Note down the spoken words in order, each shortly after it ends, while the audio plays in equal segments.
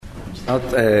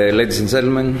Ladies and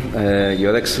gentlemen,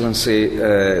 Your Excellency,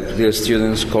 dear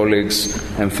students, colleagues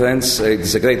and friends, it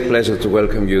is a great pleasure to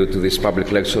welcome you to this public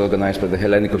lecture organized by the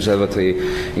Hellenic Observatory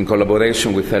in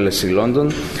collaboration with LSE London,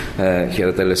 here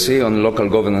at LSE, on local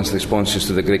governance responses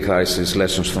to the Greek crisis,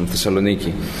 lessons from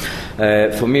Thessaloniki.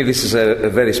 For me, this is a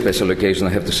very special occasion,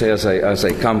 I have to say, as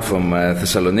I come from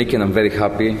Thessaloniki, and I'm very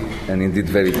happy and indeed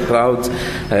very proud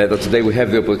that today we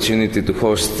have the opportunity to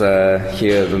host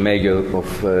here the mayor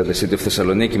of the city of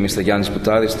Thessaloniki, Mr. Yannis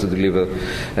Boutaris, to deliver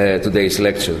today's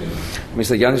lecture.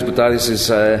 Mr. Yannis Boutaris is,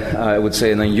 I would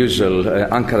say, an unusual,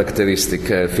 uncharacteristic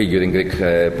figure in Greek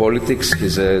politics.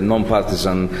 He's a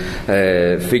non-partisan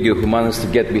figure who managed to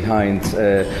get behind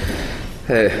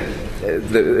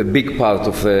the big part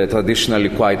of the traditionally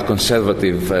quite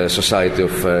conservative society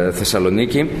of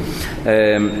Thessaloniki.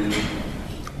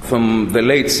 From the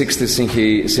late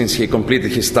 60s, since he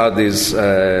completed his studies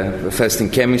first in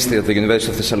chemistry at the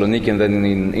University of Thessaloniki and then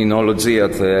in enology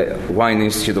at the Wine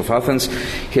Institute of Athens,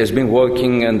 he has been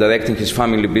working and directing his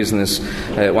family business,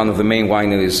 one of the main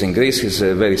wineries in Greece. He's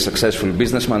a very successful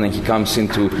businessman, and he comes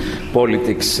into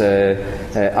politics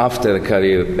after a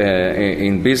career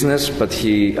in business, but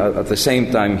he, at the same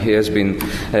time, he has been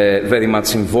very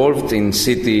much involved in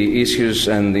city issues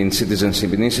and in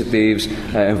citizenship initiatives,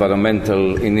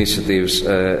 environmental initiatives,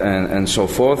 and so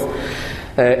forth.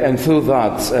 And through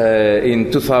that,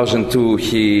 in 2002,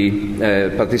 he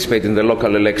participated in the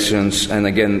local elections, and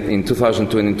again in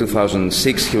 2002 and in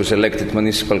 2006, he was elected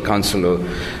municipal councillor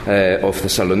of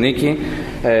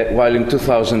Thessaloniki, while in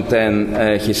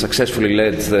 2010, he successfully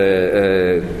led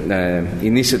the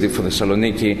initiative for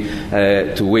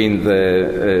Thessaloniki to win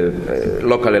the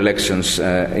local elections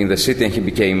in the city, and he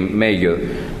became mayor,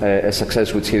 a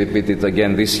success which he repeated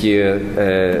again this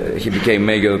year. He became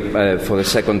mayor for the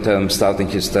second term, starting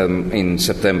his term in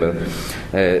September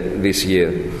this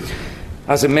year.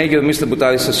 As a mayor, Mr.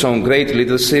 Boutaris has shown great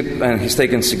leadership, and he's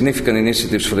taken significant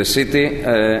initiatives for the city,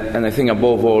 and I think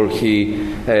above all he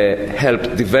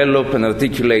helped develop and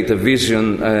articulate a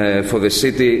vision for the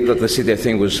city that the city, I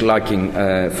think, was lacking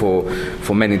for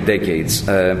many decades.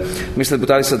 Mr.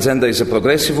 Boutaris' agenda is a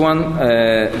progressive one,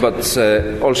 but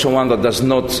also one that does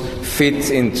not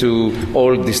fit into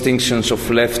all distinctions of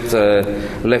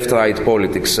left-right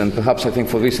politics, and perhaps I think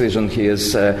for this reason he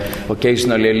has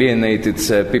occasionally alienated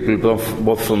people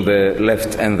both from the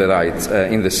left and the right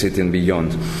in the city and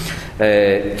beyond.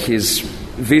 His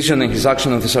vision and his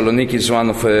action on Thessaloniki is one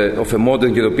of a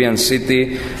modern European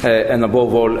city, and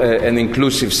above all an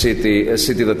inclusive city, a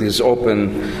city that is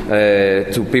open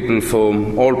to people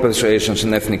from all persuasions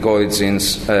and ethnic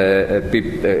origins,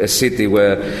 a city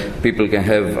where people can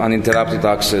have uninterrupted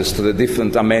access to the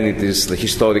different amenities, the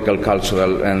historical,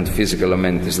 cultural and physical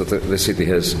amenities that the city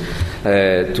has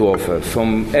to offer.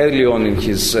 From early on in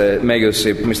his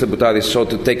mayorship, Mr. Boutaris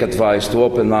sought to take advice, to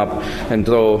open up and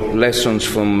draw lessons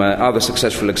from other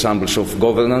successful examples of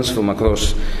governance from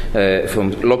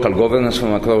local governance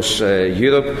from across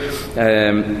Europe,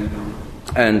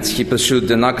 and he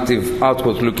pursued an active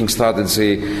outward-looking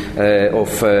strategy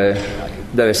of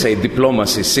dare I say,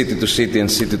 diplomacy, city to city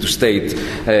and city to state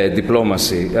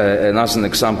diplomacy. And as an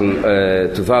example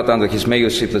to that, under his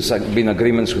mayorship, there's been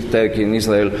agreements with Turkey and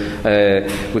Israel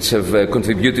which have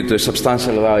contributed to a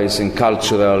substantial rise in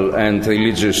cultural and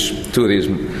religious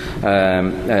tourism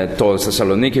towards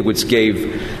Thessaloniki, which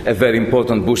gave a very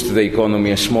important boost to the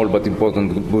economy, a small but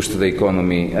important boost to the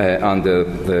economy under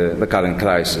the current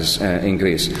crisis in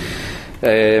Greece.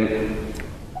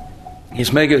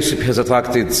 His mayorship has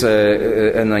attracted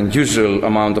an unusual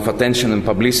amount of attention and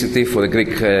publicity for a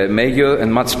Greek mayor,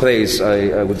 and much praise,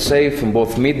 I would say, from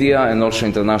both media and also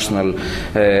international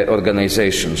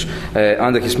organizations.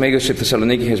 Under his mayorship,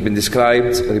 Thessaloniki has been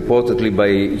described reportedly by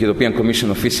European Commission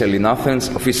officials in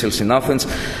Athens,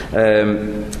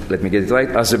 let me get it right,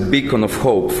 as a beacon of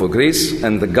hope for Greece,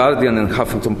 and The Guardian and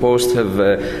Huffington Post have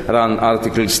run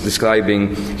articles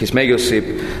describing his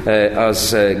mayorship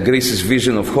as Greece's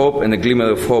vision of hope and a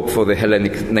glimmer of hope for the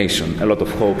Hellenic nation, a lot of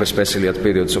hope, especially at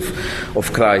periods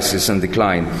of crisis and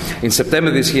decline. In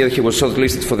September this year, he was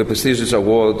shortlisted for the prestigious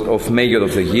award of Mayor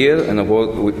of the Year, an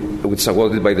award which is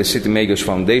awarded by the City Mayors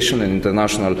Foundation, an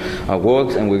international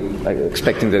award, and we're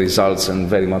expecting the results and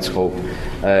very much hope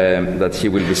that he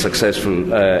will be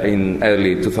successful in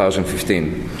early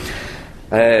 2015.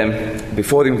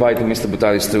 Before inviting Mr.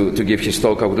 Boutaris to give his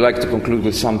talk, I would like to conclude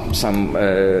with some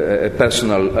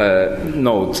personal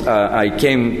note. I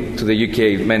came to the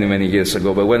UK many years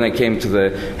ago, but when I came to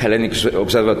the Hellenic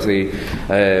Observatory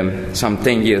some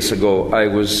 10 years ago, I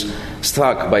was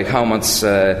struck by how much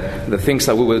the things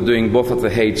that we were doing both at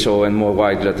the HO and more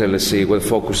widely at LSE were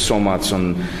focused so much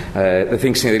on the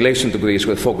things in relation to Greece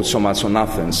were focused so much on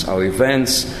Athens. Our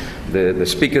events, the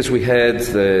speakers we had,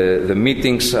 the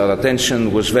meetings, our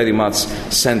attention was very much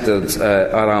centered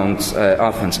around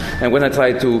Athens. And when I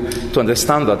tried to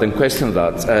understand that and question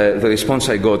that, the response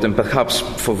I got, and perhaps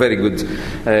for very good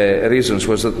reasons,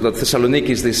 was that Thessaloniki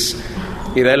is this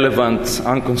irrelevant,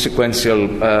 inconsequential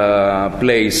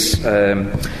place,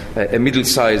 a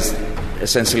middle-sized,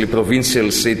 essentially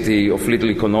provincial city of little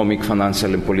economic,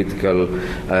 financial and political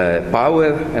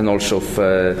power, and also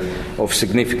of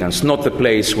significance, not the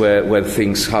place where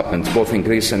things happened, both in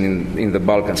Greece and in the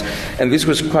Balkans. And this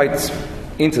was quite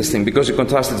interesting because it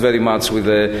contrasted very much with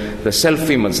the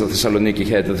self-image that Thessaloniki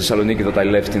had, the Thessaloniki that I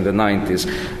left in the 90s,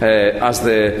 as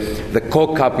the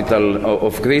core capital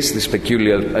of Greece, this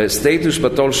peculiar status,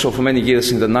 but also for many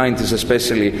years in the 90s,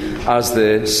 especially as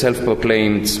the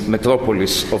self-proclaimed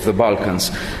metropolis of the Balkans.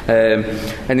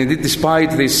 And indeed,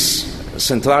 despite this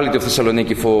centrality of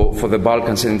Thessaloniki for the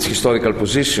Balkans and its historical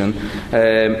position,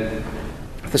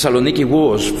 Thessaloniki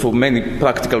was, for many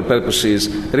practical purposes,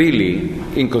 really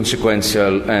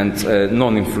inconsequential and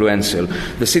non-influential.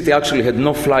 The city actually had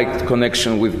no flight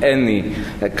connection with any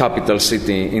capital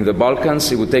city in the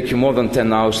Balkans. It would take you more than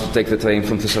 10 hours to take the train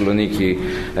from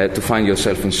Thessaloniki to find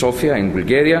yourself in Sofia, in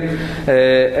Bulgaria,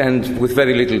 and with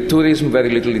very little tourism,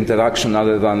 very little interaction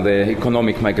other than the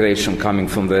economic migration coming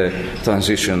from the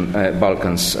transition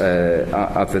Balkans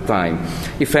at the time.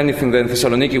 If anything, then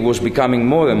Thessaloniki was becoming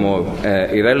more and more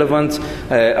irrelevant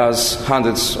as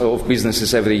hundreds of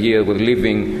businesses every year were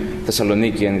leaving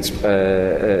Thessaloniki and its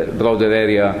broader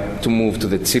area to move to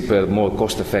the cheaper, more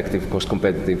cost-effective,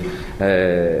 cost-competitive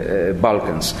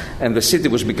Balkans. And the city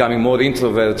was becoming more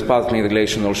introvert, partly in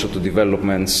relation also to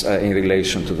developments in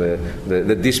relation to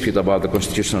the dispute about the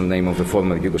constitutional name of the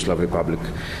former Yugoslav Republic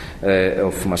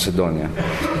of Macedonia.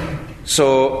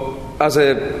 So, as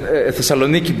a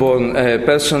Thessaloniki-born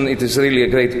person, it is really a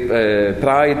great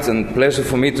pride and pleasure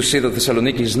for me to see that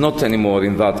Thessaloniki is not anymore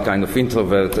in that kind of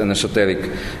introvert and esoteric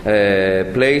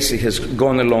place. It has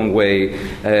gone a long way,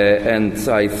 and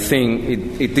I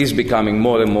think it is becoming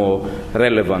more and more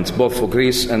relevant, both for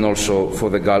Greece and also for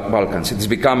the Balkans. It is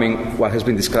becoming what has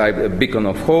been described a beacon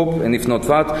of hope, and if not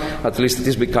that, at least it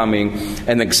is becoming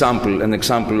an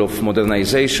example of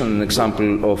modernization, an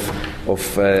example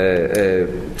of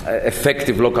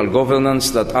effective local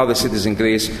governance that other cities in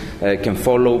Greece can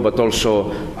follow, but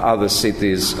also other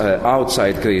cities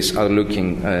outside Greece are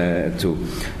looking to.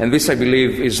 And this, I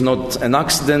believe, is not an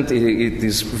accident. It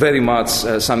is very much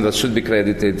something that should be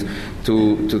credited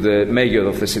to the mayor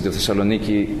of the city of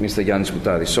Thessaloniki, Mr. Yannis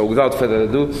Boutaris. So without further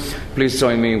ado, please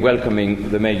join me in welcoming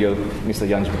the mayor, Mr.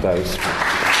 Yannis Boutaris.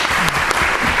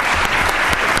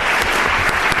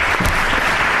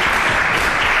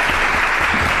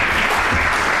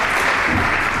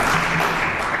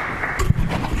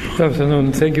 Good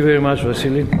afternoon. Thank you very much,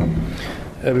 Vasily.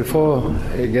 Before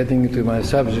getting into my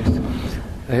subject,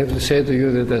 I have to say to you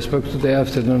that I spoke today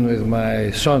afternoon with my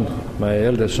son, my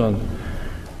elder son,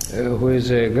 who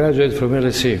is a graduate from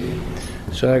LSE.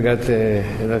 So I got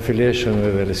an affiliation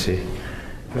with LSE.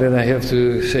 Then I have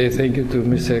to say thank you to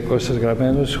Mr. Kostas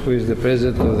Gramenos, who is the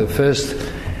president of the first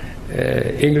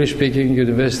English-speaking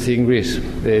university in Greece,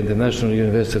 the International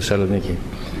University of Saloniki.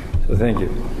 So thank you.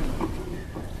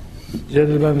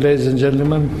 Gentlemen, ladies and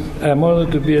gentlemen, I'm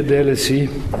honored to be at the LSE.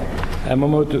 I'm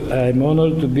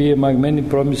honored to be among many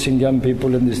promising young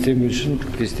people and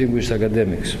distinguished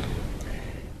academics.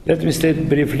 Let me state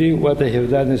briefly what I have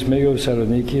done as mayor of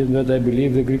Saloniki and what I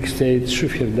believe the Greek state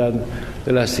should have done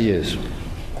the last years.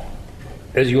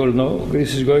 As you all know,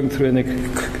 Greece is going through an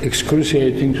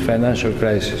excruciating financial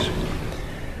crisis.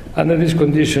 Under these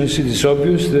conditions, it is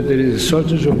obvious that there is a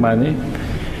shortage of money,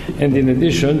 and in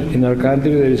addition, in our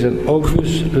country there is an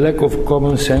obvious lack of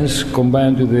common sense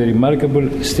combined with a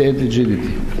remarkable state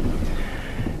rigidity.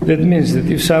 That means that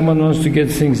if someone wants to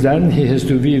get things done, he has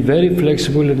to be very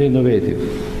flexible and innovative.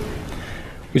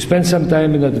 We spent some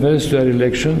time in advance to our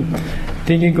election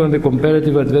thinking on the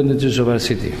comparative advantages of our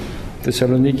city.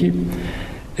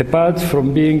 Thessaloniki, apart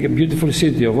from being a beautiful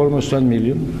city of almost 1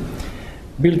 million,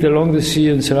 built along the sea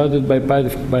and surrounded by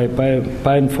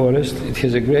pine forest, it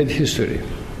has a great history.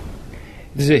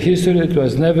 It is a history that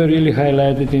was never really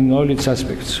highlighted in all its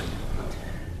aspects.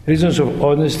 Reasons of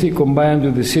honesty combined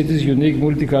with the city's unique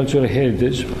multicultural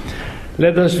heritage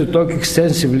led us to talk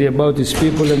extensively about its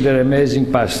people and their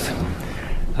amazing past.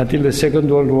 Until the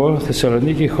Second World War,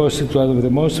 Thessaloniki hosted one of the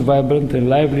most vibrant and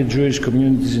lively Jewish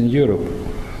communities in Europe.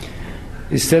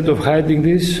 Instead of hiding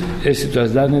this, as it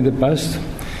was done in the past,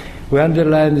 We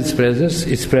underline its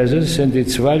presence and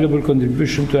its valuable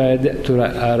contribution to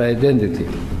our identity.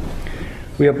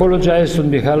 We apologize on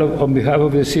behalf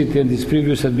of the city and its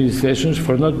previous administrations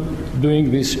for not doing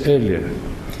this earlier.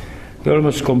 The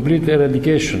almost complete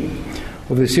eradication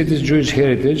of the city's Jewish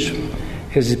heritage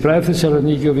has deprived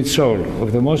Thessaloniki of its soul,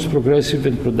 of the most progressive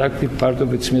and productive part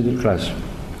of its middle class.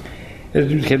 It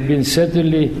would have been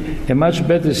certainly a much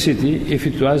better city if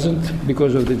it wasn't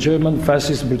because of the German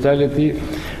fascist brutality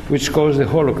which caused the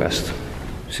Holocaust.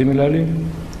 Similarly,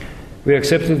 we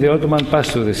accepted the Ottoman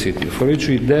past of the city, for which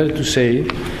we dare to say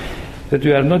that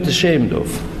we are not ashamed of.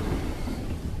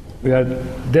 We are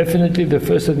definitely the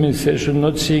first administration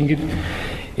not seeing it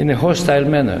in a hostile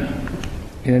manner.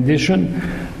 In addition,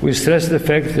 we stress the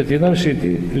fact that in our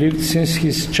city lived since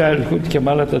his childhood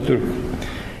Kemal Atatürk.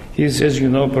 He is, as you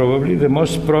know probably, the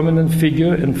most prominent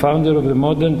figure and founder of the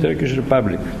modern Turkish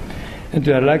Republic. And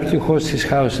we are lucky to host his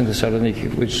house in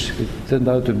Thessaloniki, which turned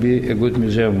out to be a good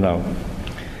museum now.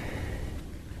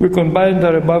 We combined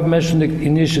our above-mentioned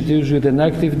initiatives with an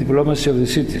active diplomacy of the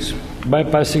cities,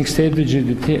 bypassing state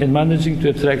rigidity and managing to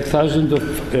attract thousands of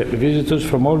visitors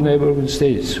from all neighborhood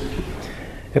states.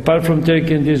 Apart from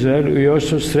Turkey and Israel, we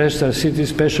also stressed our city's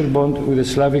special bond with the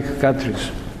Slavic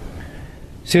countries.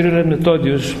 Cyril and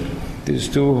Methodius, these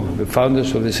two, the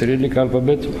founders of the Cyrillic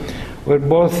alphabet, were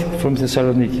both from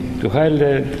Thessaloniki. To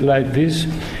highlight this,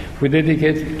 we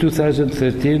dedicate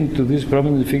 2013 to these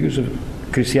prominent figures of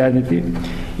Christianity,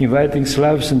 inviting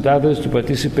Slavs and others to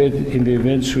participate in the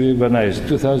events we organized.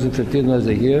 2013 was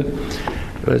the year,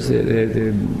 was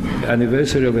the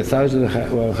anniversary of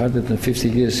 1,150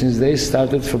 years since they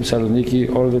started from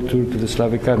Saloniki all the tour to the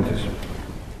Slavic countries.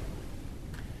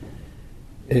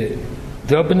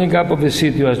 The opening up of the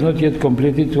city was not yet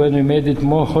completed when we made it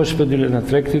more hospitable and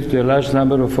attractive to a large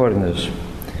number of foreigners.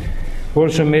 We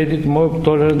also made it more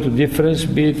tolerant to difference,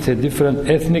 be it different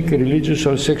ethnic, religious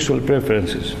or sexual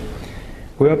preferences.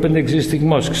 We opened existing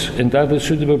mosques and other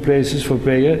suitable places for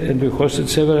prayer, and we hosted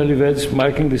several events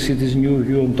marking the city's new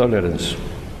view on tolerance.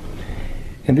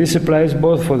 And this applies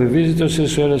both for the visitors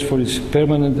as well as for its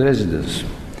permanent residents.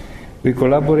 We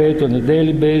collaborate on a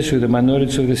daily basis with the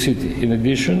minorities of the city. In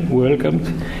addition, we welcomed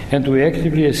and we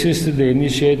actively assisted the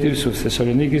initiatives of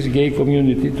Thessaloniki's gay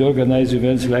community to organize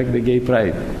events like the Gay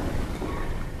Pride.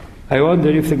 I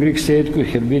wonder if the Greek state could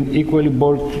have been equally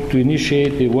bold to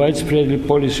initiate a widespread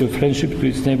policy of friendship to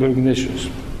its neighboring nations.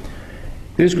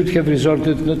 This could have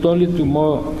resulted not only to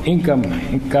more income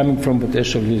coming from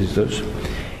potential visitors,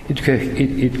 it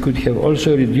could have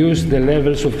also reduced the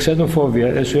levels of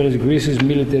xenophobia as well as Greece's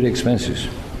military expenses.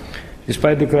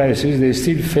 Despite the crisis, they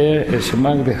still fare as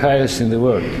among the highest in the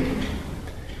world.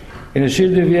 In a sheer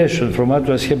deviation from what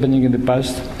was happening in the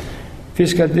past,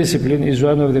 fiscal discipline is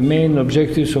one of the main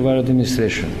objectives of our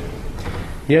administration.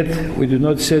 Yet, we do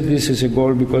not set this as a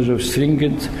goal because of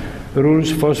stringent rules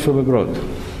forced from abroad.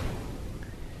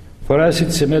 For us,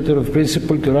 it's a matter of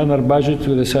principle to run our budget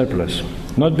with a surplus,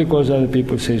 not because other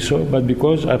people say so, but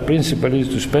because our principle is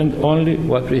to spend only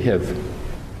what we have.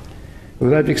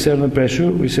 Without external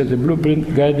pressure, we set a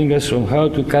blueprint guiding us on how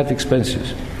to cut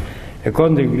expenses.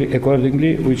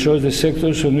 Accordingly, we chose the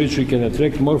sectors on which we can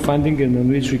attract more funding and on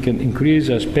which we can increase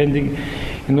our spending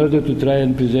in order to try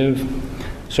and preserve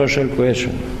social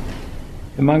cohesion.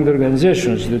 Among the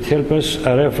organizations that help us,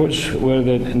 our efforts were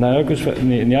the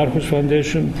Niarchos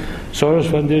Foundation, Soros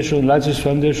Foundation, Latsis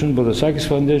Foundation, Boudosakis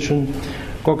Foundation,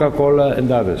 Coca-Cola,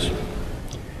 and others.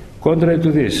 Contrary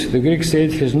to this, the Greek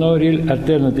state has no real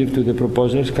alternative to the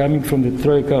proposals coming from the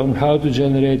Troika on how to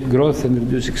generate growth and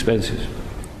reduce expenses.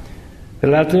 The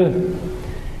latter,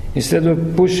 instead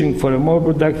of pushing for a more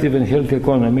productive and healthy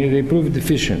economy, they proved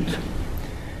deficient.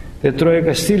 The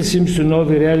Troika still seems to know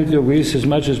the reality of Greece as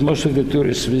much as most of the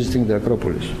tourists visiting the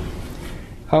Acropolis.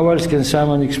 How else can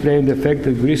someone explain the fact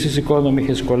that Greece's economy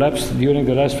has collapsed during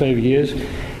the last 5 years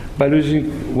by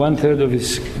losing 1/3 of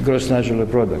its gross national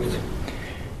product?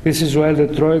 This is why the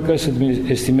Troika's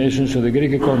estimations of the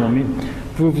Greek economy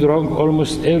proved wrong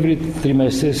almost every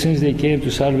trimester since they came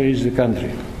to salvage the country.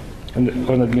 And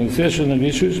on administrational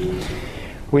issues,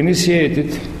 we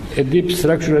initiated a deep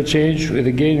structural change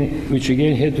which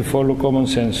again had to follow common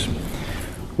sense.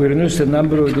 We reduced the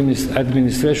number of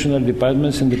administrational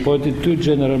departments and appointed 2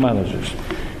 general managers.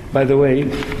 By the way,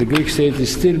 the Greek state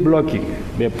is still blocking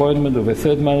the appointment of a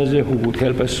 3rd manager who would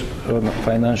help us on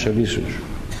financial issues.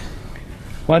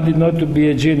 One did not to be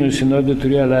a genius in order to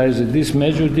realize that these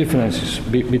major differences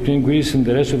between Greece and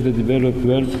the rest of the developed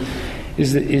world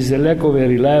is the lack of a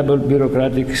reliable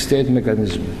bureaucratic state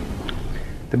mechanism.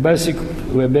 The basic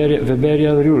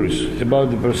Weberian rules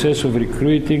about the process of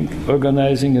recruiting,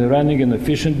 organizing and running an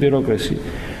efficient bureaucracy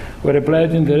were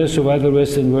applied in the rest of other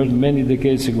Western world many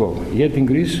decades ago. Yet in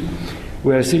Greece,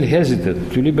 we are still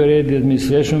hesitant to liberate the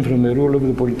administration from the rule of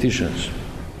the politicians.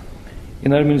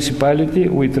 In our municipality,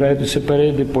 we try to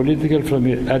separate the political from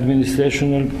the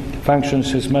administrational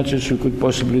functions as much as we could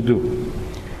possibly do.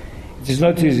 It is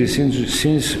not easy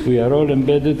since we are all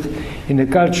embedded in a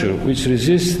culture which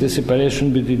resists the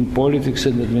separation between politics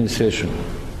and administration.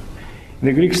 In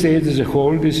the Greek state as a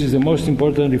whole, this is the most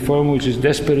important reform which is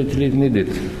desperately needed.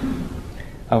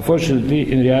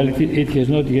 Unfortunately, in reality, it has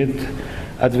not yet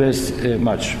advanced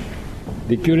much.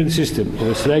 The current system of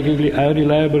a strikingly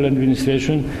unreliable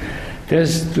administration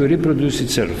tends to reproduce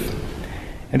itself.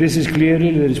 And this is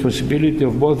clearly the responsibility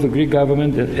of both the Greek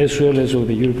government as well as of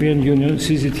the European Union,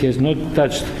 since it has not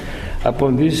touched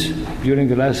upon this during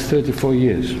the last 34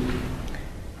 years.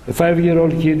 A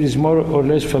 5-year-old kid is more or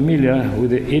less familiar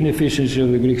with the inefficiency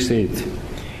of the Greek state.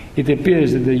 It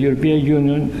appears that the European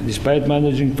Union, despite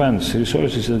managing funds,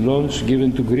 resources and loans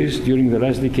given to Greece during the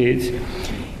last decades,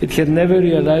 it had never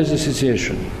realized the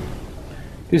situation.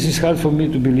 This is hard for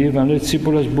me to believe unless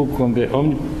Tsipras' book on the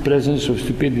omnipresence of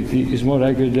stupidity is more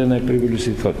accurate than I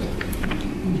previously thought.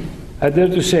 I dare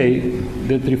to say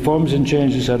that reforms and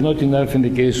changes are not enough in the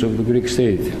case of the Greek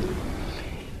state.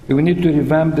 We need to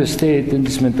revamp the state and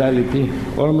its mentality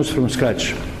almost from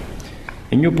scratch.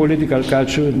 A new political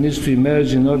culture needs to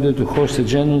emerge in order to host a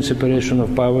genuine separation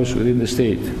of powers within the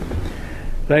state.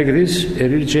 Like this, a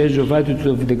real change of attitude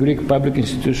of the Greek public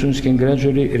institutions can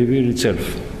gradually reveal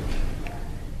itself.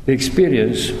 The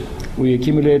experience we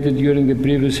accumulated during the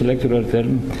previous electoral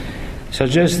term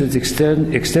suggests that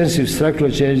extensive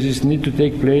structural changes need to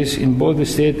take place in both the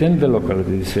state and the local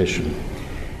administration.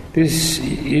 This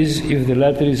is if the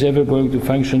latter is ever going to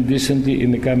function decently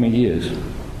in the coming years.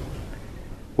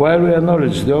 While we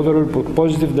acknowledge the overall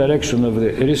positive direction of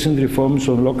the recent reforms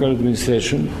on local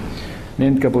administration,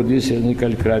 named Kapodis and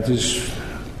Kallikratis,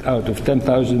 out of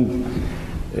 10,000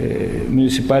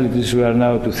 municipalities, we are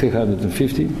now to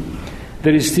 350,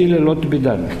 there is still a lot to be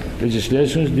done.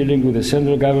 Legislations dealing with the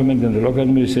central government and the local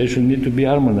administration need to be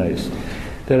harmonized.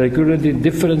 There are currently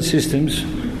different systems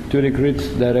to recruit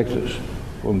directors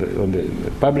on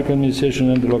the public administration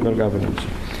and the local governments.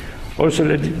 Also,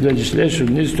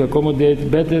 legislation needs to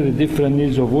accommodate better the different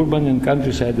needs of urban and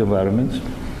countryside environments,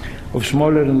 of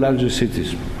smaller and larger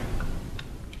cities.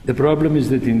 The problem is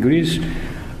that in Greece,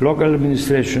 local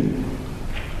administration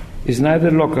is neither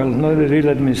local nor a real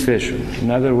administration. In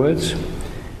other words,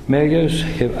 mayors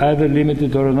have either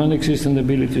limited or non-existent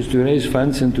abilities to raise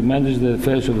funds and to manage the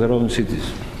affairs of their own cities,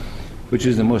 which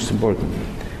is the most important.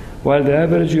 While the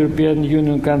average European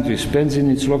Union country spends in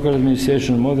its local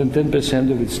administration more than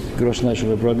 10% of its gross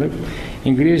national product,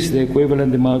 in Greece the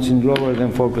equivalent amounts in lower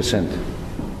than 4%.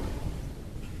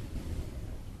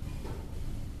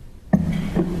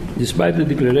 Despite the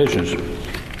declarations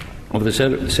of the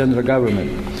central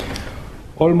government,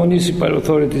 all municipal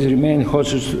authorities remain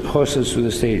hostage to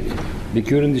the state. The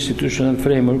current institutional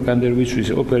framework under which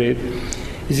we operate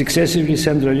is excessively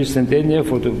centralist, and any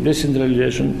effort of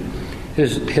decentralization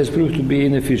has proved to be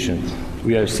inefficient.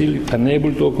 We are still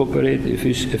unable to cooperate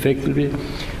effectively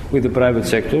with the private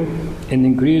sector and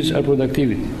increase our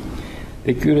productivity.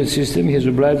 The current system has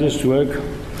obliged us to work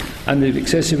under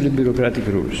excessively bureaucratic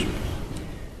rules.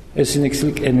 As an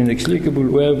inexplicable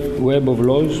web of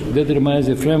laws determines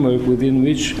the framework within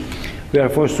which we are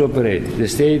forced to operate. The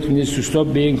state needs to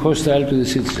stop being hostile to the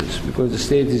citizens, because the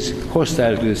state is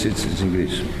hostile to the citizens in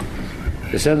Greece.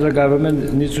 The central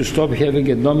government needs to stop having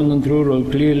a dominant rule on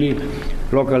clearly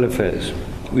local affairs.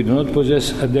 We do not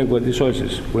possess adequate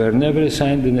resources. We are never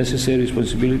assigned the necessary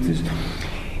responsibilities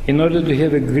in order to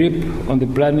have a grip on the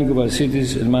planning of our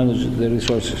cities and manage the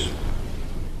resources.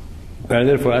 We are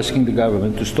therefore asking the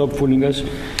government to stop fooling us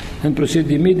and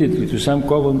proceed immediately to some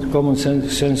common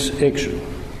sense action.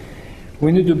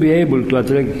 We need to be able to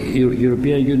attract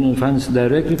European Union funds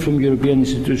directly from European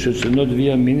institutions and not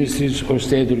via ministries or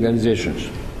state organizations.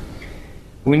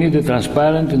 We need a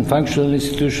transparent and functional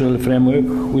institutional framework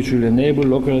which will enable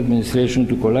local administration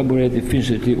to collaborate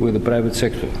efficiently with the private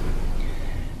sector.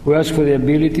 We ask for the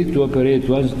ability to operate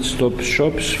one-stop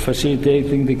shops,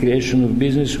 facilitating the creation of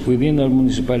business within our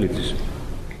municipalities.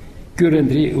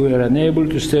 Currently, we are unable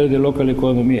to stir the local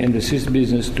economy and assist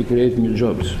business to create new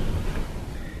jobs.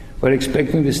 We are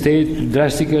expecting the state to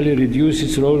drastically reduce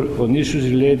its role on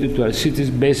issues related to our city's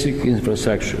basic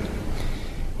infrastructure.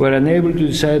 We are unable to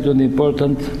decide on the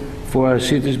important for our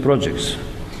city's projects.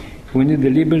 We need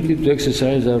the liberty to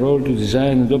exercise our role to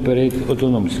design and operate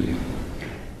autonomously.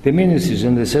 The ministries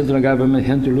and the central government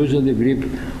have to loosen the grip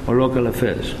on local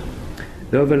affairs.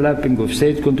 The overlapping of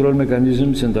state control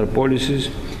mechanisms and our policies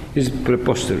is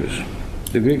preposterous.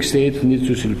 The Greek state needs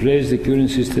to replace the current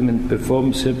system and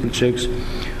perform simple checks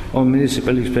on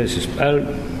municipal expenses. I'll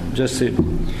just say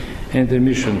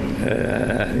intermission.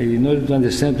 In order to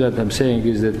understand what I'm saying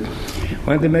is that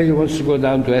when the mayor wants to go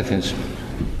down to Athens,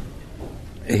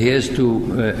 he has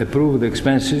to approve the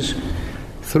expenses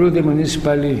through the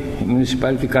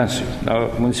municipality council.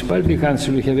 Now, municipality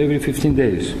council we have every 15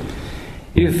 days.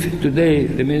 If today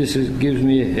the minister gives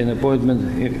me an appointment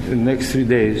in the next 3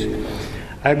 days,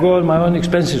 I go on my own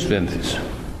expenses to Athens.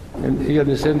 And you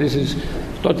understand this is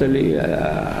totally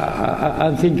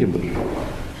unthinkable.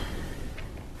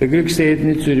 The Greek state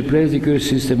needs to replace the current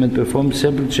system and perform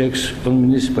simple checks on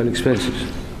municipal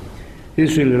expenses.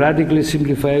 This will radically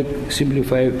simplify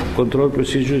control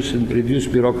procedures and reduce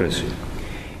bureaucracy.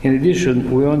 In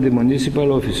addition, we own the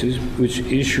municipal offices which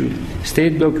issue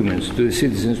state documents to the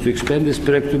citizens to expand the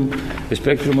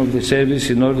spectrum of the service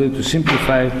in order to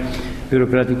simplify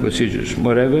bureaucratic procedures.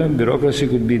 Moreover, bureaucracy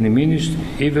could be diminished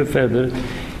even further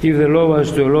if the law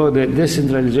was to allow the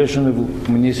decentralization of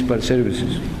municipal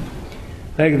services.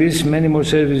 Like this, many more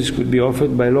services could be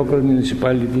offered by local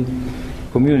municipality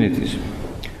communities.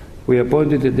 We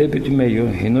appointed a deputy mayor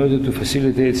in order to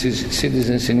facilitate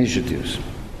citizens' initiatives.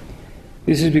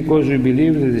 This is because we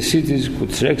believe that the cities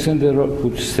could strengthen their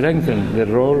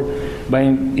role by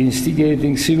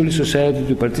instigating civil society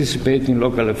to participate in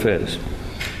local affairs.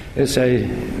 As I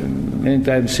many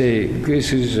times say,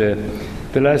 Greece is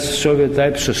the last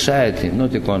Soviet-type society,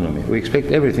 not economy. We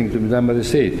expect everything to be done by the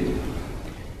state.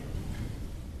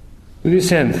 To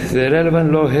this end, the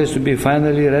relevant law has to be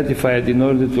finally ratified in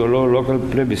order to allow local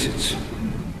plebiscites.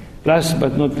 Last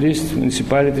but not least,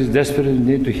 municipalities desperately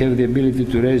need to have the ability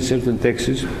to raise certain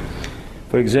taxes,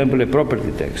 for example, a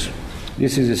property tax.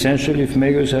 This is essential if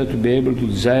mayors are to be able to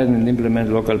design and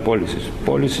implement local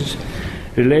policies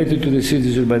related to the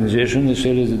city's urbanization as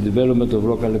well as the development of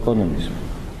local economies.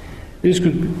 This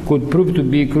could prove to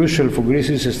be crucial for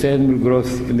Greece's sustainable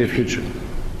growth in the future.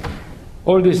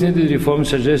 All these needed reforms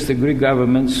suggest the Greek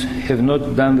governments have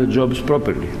not done their jobs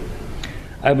properly.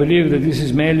 I believe that this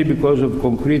is mainly because of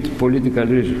concrete political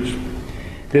reasons.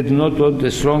 They do not want a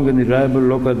strong and reliable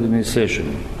local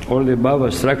administration. All the above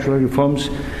are structural reforms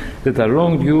that are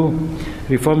long due,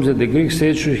 reforms that the Greek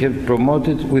state should have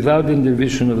promoted without the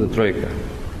intervention of the Troika.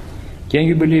 Can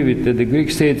you believe it that the Greek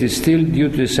state is still due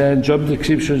to assign job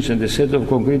descriptions and a set of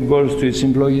concrete goals to its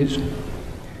employees?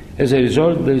 As a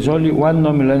result, there is only one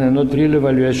nominal and not real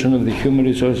evaluation of the human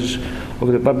resources of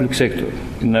the public sector.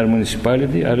 In our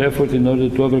municipality, our effort in order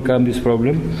to overcome this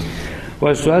problem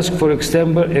was to ask for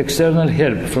external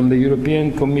help from the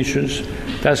European Commission's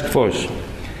task force.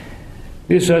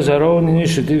 This was our own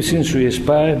initiative since we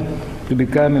aspire to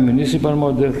become a municipal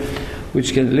model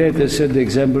which can later set the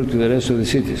example to the rest of the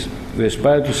cities. We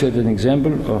aspire to set an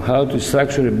example of how to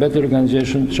structure a better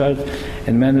organization chart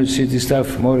and manage city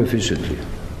staff more efficiently.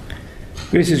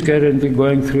 Greece is currently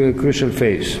going through a crucial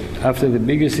phase. After the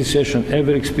biggest recession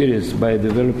ever experienced by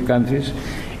developed countries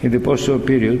in the post-war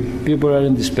period, people are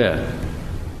in despair.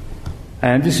 I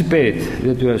anticipate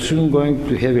that we are soon going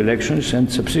to have elections and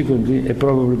subsequently a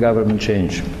probable government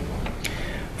change.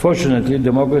 Fortunately,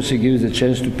 democracy gives the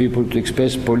chance to people to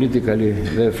express politically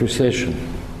their frustration.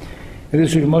 And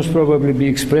this will most probably be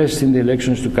expressed in the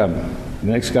elections to come. The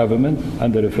next government,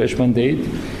 under a fresh mandate,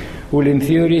 will in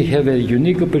theory have a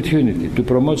unique opportunity to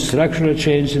promote structural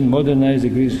change and modernize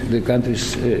the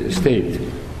country's state.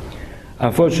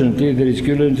 Unfortunately, there is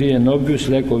currently an obvious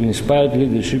lack of inspired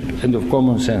leadership and of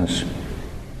common sense.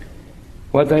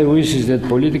 What I wish is that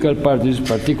political parties,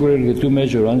 particularly the two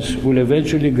major ones, will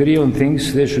eventually agree on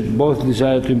things they should both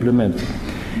desire to implement,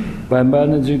 by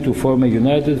managing to form a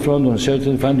united front on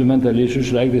certain fundamental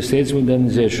issues like the state's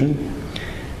modernization.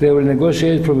 They will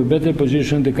negotiate from a better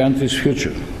position in the country's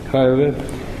future. However,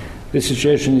 the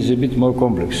situation is a bit more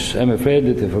complex. I'm afraid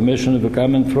that the formation of a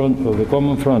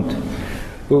common front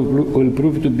will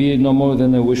prove to be no more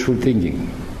than a wishful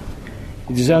thinking.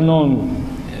 It is unknown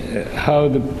how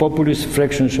the populist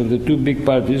fractions of the two big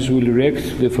parties will react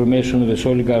to the formation of a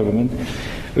solid government,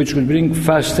 which will bring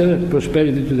faster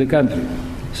prosperity to the country.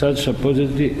 Such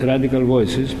supposedly radical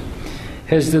voices,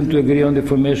 hesitant to agree on the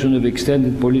formation of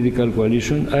extended political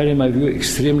coalition, are, in my view,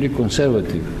 extremely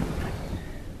conservative.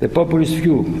 The populist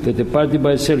view that a party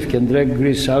by itself can drag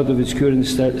Greece out of its current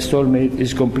stalemate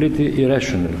is completely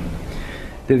irrational.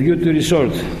 The view to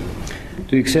resort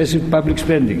to excessive public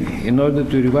spending in order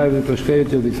to revive the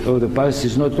prosperity of the past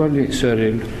is not only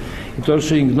surreal, it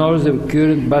also ignores the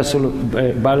current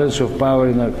balance of power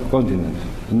in our continent.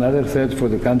 Another threat for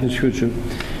the country's future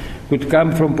could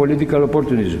come from political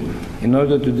opportunism. In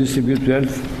order to distribute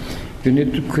wealth, You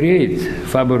need to create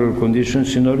favorable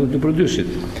conditions in order to produce it.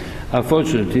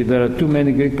 Unfortunately, there are too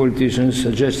many Greek politicians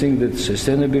suggesting that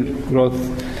sustainable growth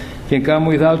can come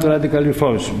without radical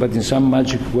reforms, but in some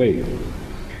magic way.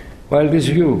 While this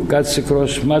view cuts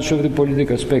across much of the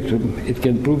political spectrum, it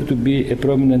can prove to be a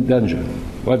prominent danger.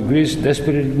 What Greece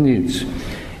desperately needs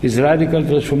is radical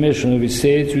transformation of its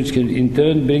states, which can in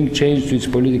turn bring change to its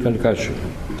political culture.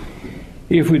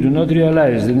 If we do not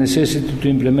realize the necessity to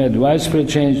implement widespread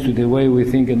change to the way we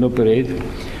think and operate,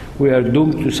 we are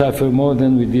doomed to suffer more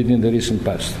than we did in the recent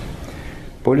past.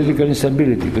 Political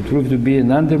instability could prove to be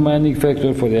an undermining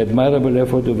factor for the admirable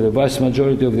effort of the vast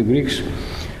majority of the Greeks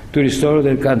to restore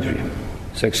their country.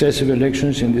 Successive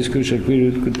elections in this crucial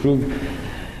period could prove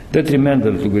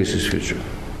detrimental to Greece's future.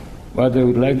 What I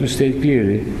would like to state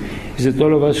clearly is that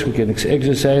all of us who can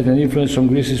exercise an influence on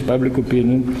Greece's public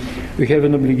opinion, we have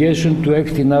an obligation to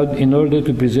act in order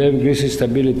to preserve Greece's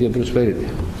stability and prosperity.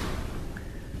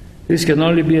 This can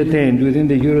only be attained within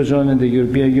the Eurozone and the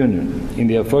European Union. In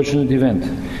the unfortunate event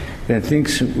that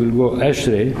things will go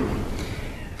astray,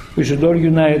 we should all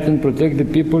unite and protect the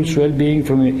people's well-being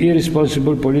from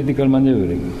irresponsible political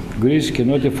maneuvering. Greece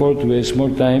cannot afford to waste more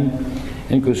time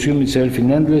and consume itself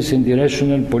in endless and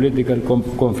irrational political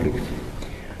conflict.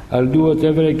 I'll do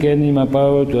whatever I can in my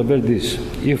power to avert this.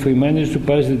 If we manage to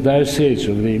pass the dire straits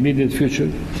of the immediate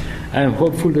future, I am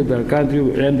hopeful that our country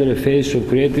will enter a phase of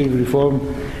creative reform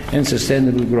and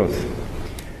sustainable growth.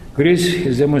 Greece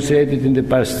has demonstrated in the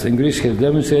past, and Greece has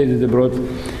demonstrated abroad,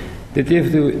 that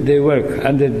if they work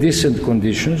under decent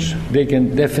conditions, they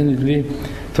can definitely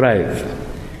thrive.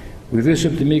 With this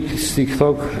optimistic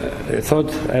thought,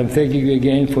 I am thanking you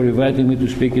again for inviting me to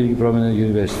speak in a prominent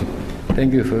university.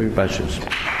 Thank you for your patience.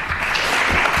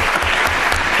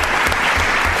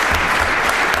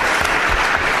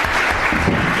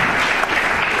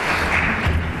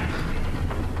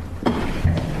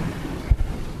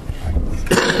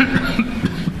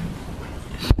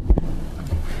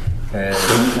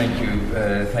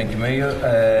 Thank you, Mayor.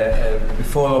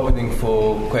 Before opening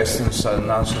for questions and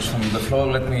answers from the floor,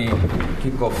 let me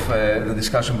kick off the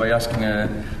discussion by asking,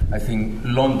 I think,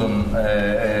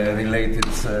 London-related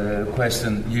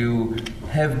question. You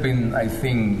have been, I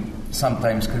think,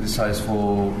 sometimes criticized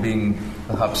for being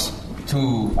perhaps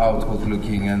too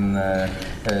outward-looking and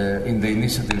in the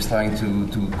initiatives trying to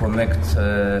connect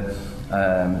to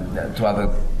other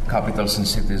capitals and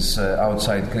cities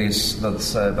outside Greece,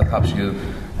 that's perhaps you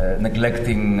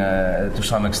neglecting to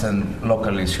some extent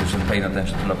local issues and paying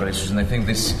attention to local issues. And I think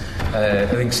this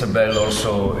rings a bell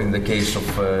also in the case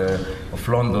of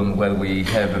London, where we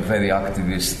have a very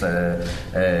activist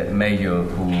mayor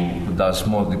who does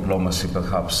more diplomacy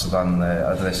perhaps than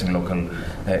addressing local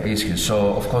issues.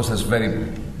 So of course there's very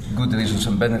good reasons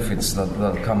and benefits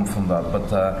that come from that. But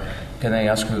can I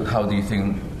ask you, how do you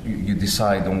think you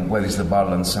decide on where is the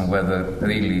balance and whether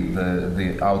really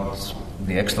the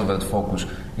extrovert focus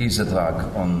is a drag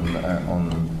on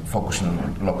focusing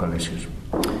on local issues?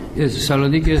 Yes,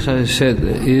 Thessaloniki, as I said,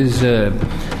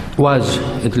 was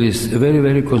at least a very,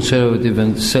 very conservative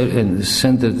and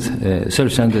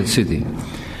self-centered city.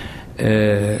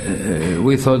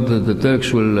 We thought that the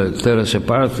Turks will tear us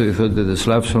apart. We thought that the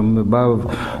Slavs from above,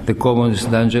 the communist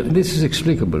danger. This is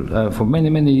explicable. For many,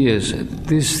 many years,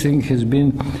 this thing has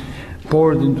been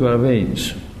poured into our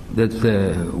veins. That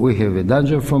we have a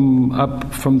danger from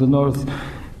the north,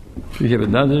 we have a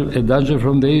danger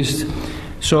from the east.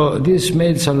 So this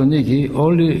made Thessaloniki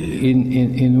only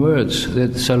in words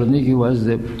that Thessaloniki was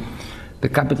the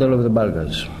capital of the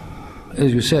Balkans.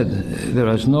 As you said, there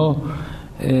was no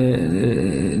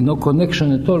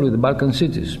connection at all with the Balkan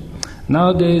cities.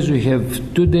 Nowadays we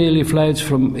have 2 daily flights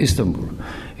from Istanbul.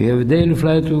 We have a daily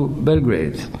flight to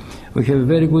Belgrade. We have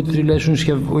very good relations.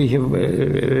 We have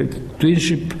a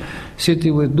twinship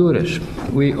city with Durrës.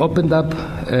 We opened up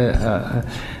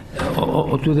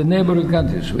to the neighboring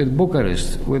countries with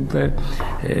Bucharest, with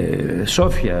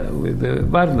Sofia, with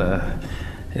Varna,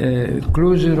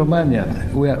 Cluj in Romania.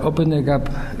 We are opening up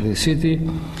the city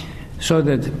so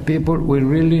that people will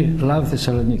really love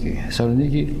Thessaloniki.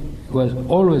 Thessaloniki was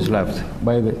always loved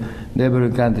by the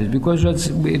neighboring countries because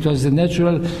it was the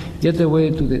natural getaway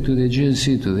to the Aegean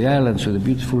Sea, to the islands, to the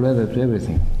beautiful weather, to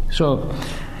everything. So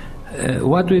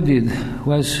what we did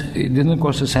was, it didn't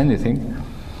cost us anything.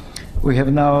 We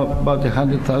have now about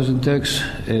 100,000 Turks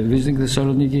visiting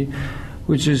Thessaloniki,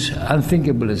 which is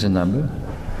unthinkable as a number.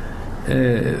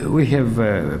 We have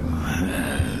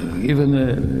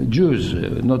even Jews,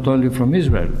 not only from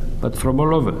Israel, but from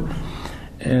all over.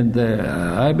 And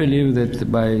I believe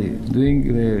that by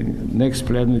doing the next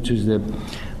plan, which is the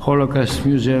Holocaust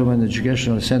Museum and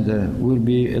Educational Center, will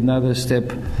be another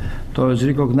step towards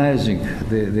recognizing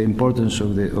the importance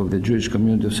of the Jewish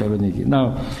community of Thessaloniki.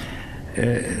 Now,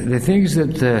 the things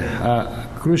that are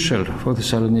crucial for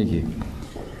Thessaloniki,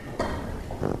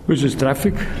 which is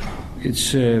traffic,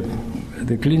 it's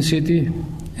the clean city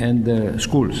and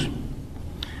schools.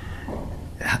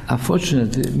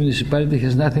 Unfortunately, the municipality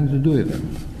has nothing to do with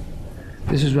them.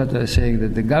 This is what I'm saying,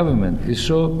 that the government is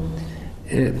so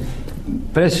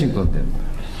pressing on them.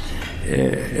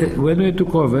 When we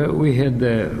took over, we had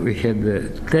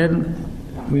 10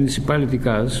 municipality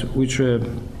cars which were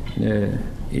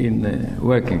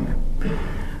working.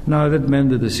 Now that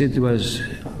meant that the city was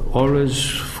always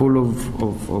full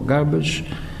of garbage,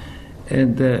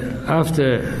 and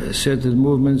after certain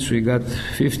movements we got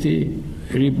 50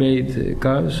 remade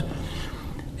cars,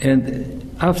 and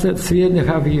after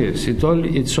 3.5 years, it's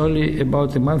only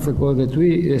about a month ago that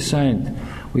we signed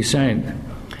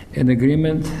an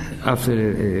agreement after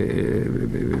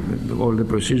all the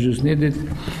procedures needed,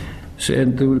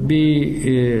 and there will be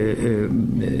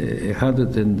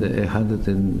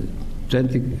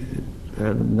 120,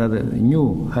 another new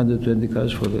 120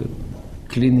 cars for the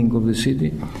cleaning of the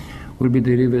city will be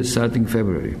delivered starting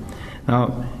February.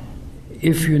 Now,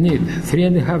 if you need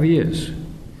 3.5 years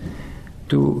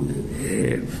to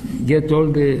get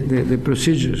all the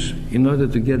procedures in order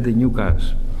to get the new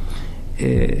cars,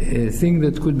 a thing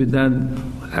that could be done,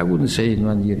 I wouldn't say in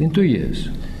 1 year, in 2 years.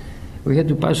 We had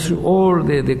to pass through all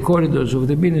the corridors of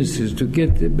the ministries to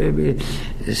get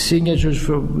signatures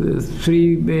from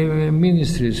 3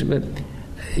 ministries. But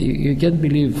you can't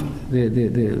believe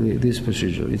this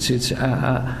procedure. It's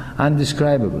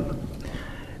undescribable.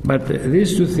 But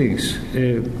these two things,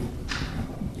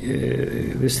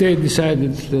 the state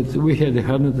decided that we had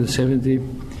 170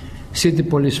 city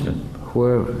policemen who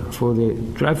were for the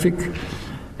traffic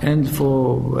and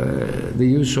for the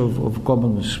use of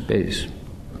common space,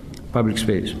 public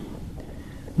space.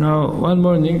 Now, one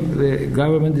morning, the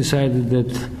government decided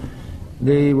that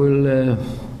they will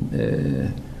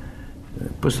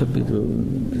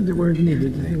they weren't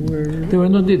needed. They were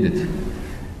not needed.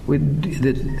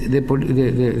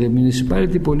 The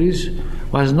municipality police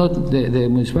was not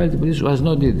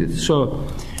needed. So,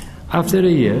 after a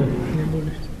year,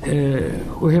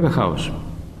 we have a house.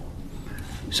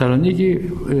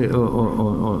 Saloniki,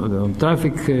 on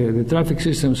traffic, the traffic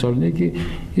system of Saloniki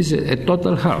is a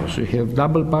total house. We have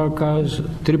double parked cars,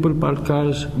 triple parked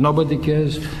cars, nobody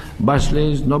cares, bus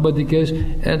lanes, nobody cares,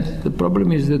 and the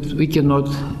problem is that we cannot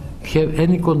have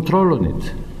any control on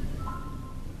it.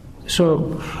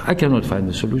 So I cannot find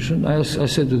a solution. I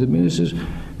said to the ministers,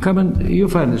 come and you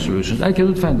find a solution. I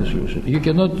cannot find a solution. You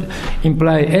cannot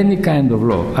imply any kind of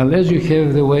law unless you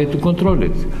have the way to control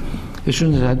it. As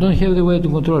soon as I don't have the way to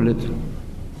control it,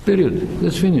 period.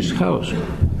 That's finished. House.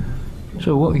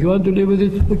 So you want to live with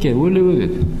it? Okay, we'll live with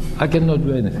it. I cannot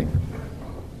do anything.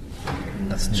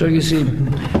 So you see,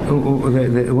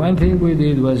 the one thing we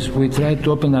did was we tried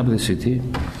to open up the city,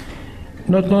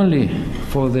 not only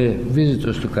for the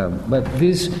visitors to come, but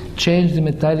this changed the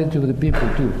mentality of the people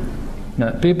too.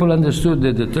 Now, people understood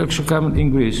that the Turks who come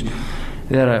in Greece,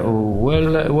 they are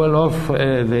well off,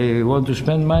 they want to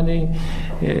spend money,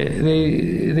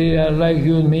 they are like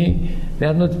you and me, they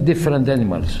are not different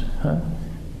animals. Huh?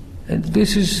 And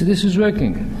this is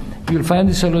working. You'll find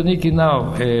in Saloniki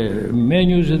now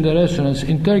menus in the restaurants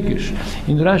in Turkish,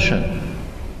 in Russian.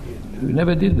 We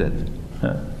never did that.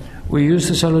 Huh? We used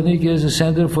Thessaloniki as a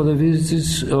center for the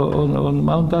visits on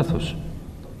Mount Athos,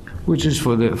 which is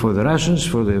for the Russians,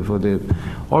 for the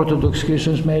Orthodox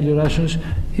Christians, mainly Russians.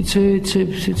 It's a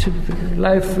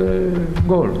life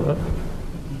goal,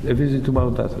 a visit to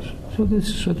Mount Athos. So this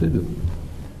is what we do.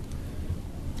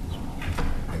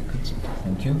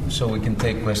 Thank you. So we can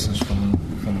take questions from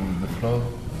the floor.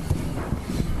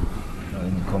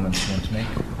 Any comments you want to make?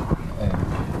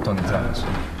 Tony Travers.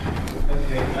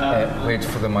 Wait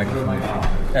for the microphone.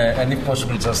 And if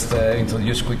possible, just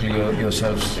introduce quickly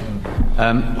yourselves.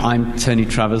 I'm Tony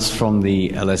Travers from the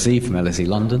LSE, from LSE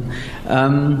London.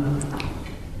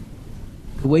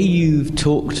 The way you've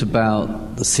talked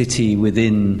about the city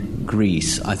within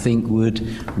Greece, I think would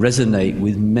resonate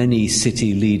with many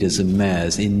city leaders and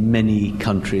mayors in many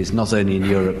countries, not only in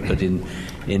Europe but in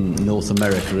North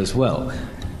America as well.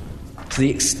 To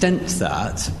the extent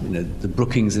that the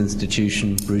Brookings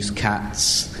Institution, Bruce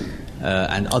Katz,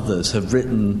 and others have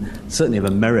written, certainly of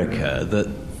America, that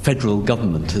federal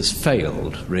government has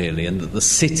failed, really, and that the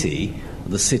city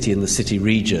and the city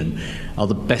region are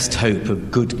the best hope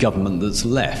of good government that's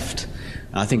left.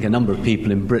 And I think a number of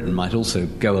people in Britain might also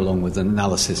go along with an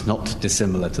analysis not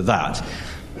dissimilar to that.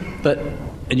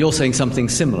 And you're saying something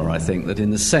similar, I think, that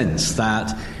in the sense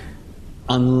that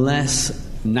unless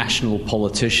national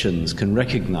politicians can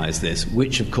recognise this,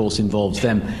 which of course involves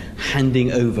them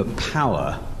handing over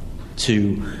power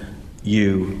to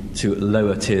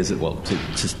lower tiers,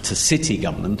 to city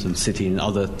government and city and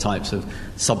other types of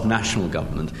subnational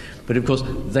government. But of course,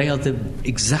 they are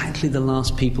exactly the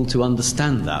last people to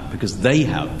understand that, because they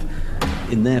have,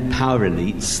 in their power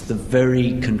elites, the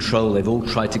very control they've all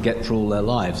tried to get for all their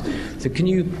lives. So can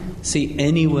you see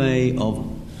any way of,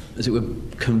 as it were,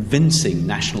 convincing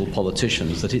national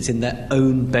politicians that it's in their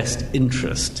own best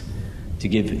interest to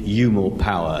give you more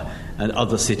power and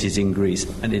other cities in Greece,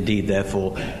 and indeed,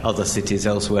 therefore, other cities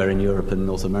elsewhere in Europe and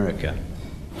North America?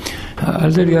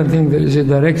 I'll tell you one thing. There is a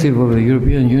directive of the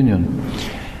European Union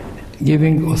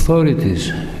giving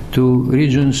authorities to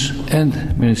regions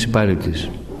and municipalities.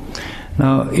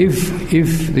 Now,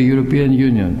 if the European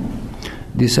Union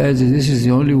decides that this is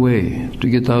the only way to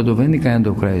get out of any kind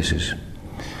of crisis,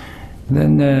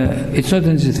 then it's not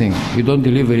an easy thing. You don't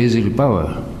deliver easily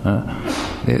power.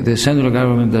 The central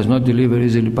government does not deliver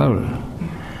easily power,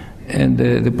 and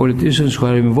the politicians who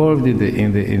are involved in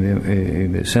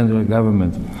the central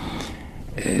government,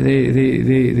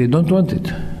 they don't want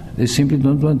it. They simply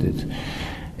don't want it.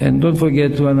 And don't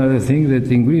forget one other thing,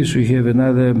 that in Greece we have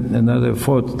another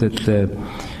fault, that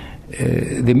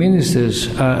the ministers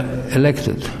are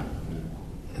elected.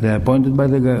 They are appointed by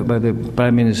the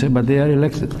Prime Minister, but they are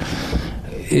elected.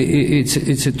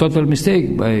 It's a total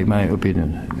mistake, by my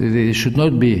opinion. They should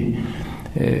not be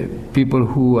people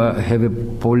who have a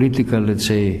political, let's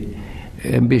say,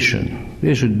 ambition.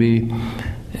 They should be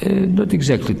not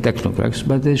exactly technocrats,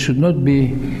 but they should not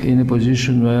be in a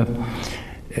position where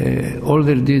all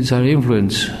their deeds are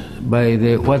influenced by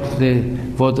what the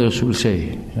voters will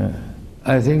say.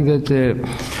 I think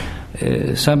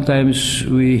that sometimes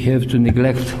we have to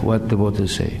neglect what the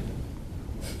voters say.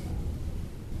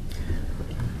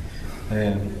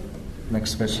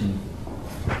 Next question.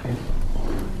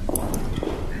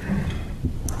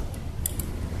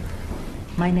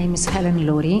 My name is Helen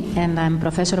Lurie, and I'm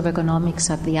Professor of Economics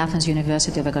at the Athens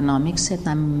University of Economics, and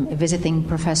I'm a visiting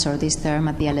professor this term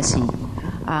at the LSE.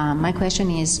 My question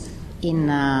is,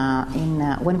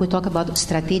 when we talk about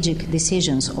strategic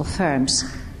decisions of firms,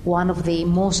 one of the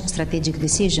most strategic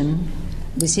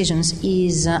decisions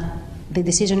is the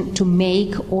decision to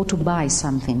make or to buy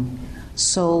something.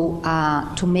 So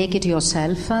to make it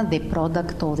yourself, the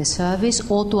product or the service,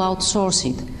 or to outsource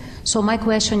it. So my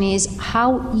question is,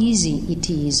 how easy it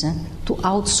is to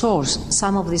outsource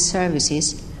some of these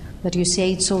services that you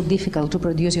say it's so difficult to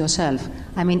produce yourself?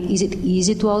 I mean, is it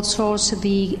easy to outsource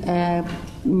the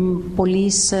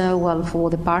police, for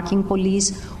the parking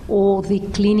police, or the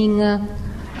cleaning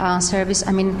service?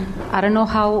 I mean, I don't know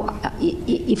how,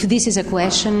 if this is a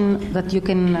question that you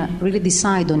can really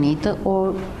decide on it,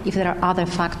 or if there are other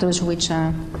factors which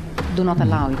do not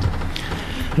allow it.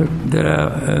 Look, there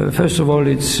are, first of all,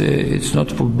 it's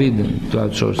not forbidden to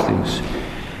outsource things.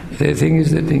 The thing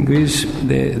is that in Greece,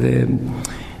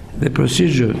 the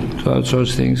procedure to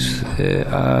outsource things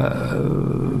are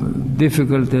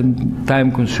difficult and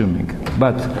time-consuming.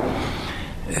 But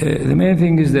the main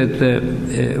thing is that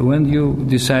when you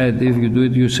decide if you do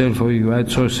it yourself or you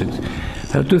outsource it,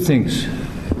 there are two things.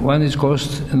 One is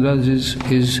cost, and the other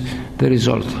is the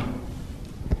result.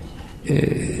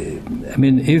 I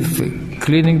mean, if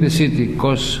cleaning the city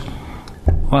costs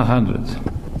 100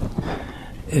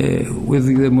 with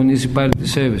the municipality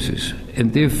services,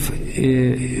 and if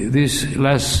this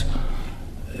lasts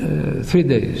 3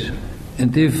 days,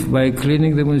 and if by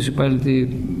cleaning the municipality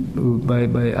by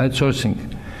outsourcing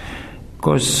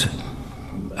costs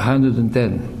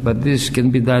 110, but this can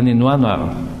be done in 1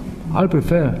 hour, I'll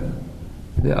prefer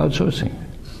the outsourcing.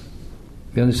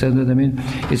 You understand what I mean?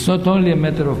 It's not only a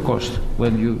matter of cost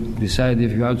when you decide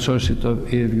if you outsource it or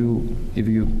if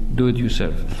you do it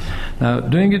yourself. Now,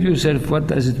 doing it yourself, what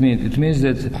does it mean? It means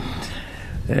that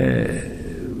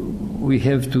we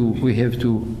have to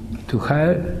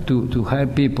hire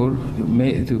people,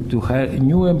 to hire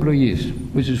new employees,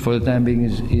 which is for the time being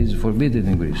is forbidden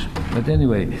in Greece. But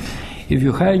anyway, if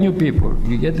you hire new people,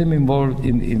 you get them involved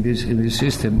in this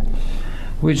system,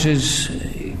 which is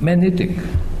magnetic.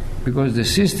 Because the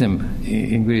system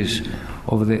in Greece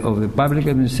of the public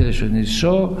administration is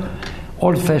so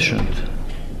old-fashioned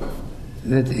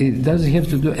that it doesn't have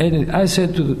to do anything. I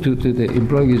said to the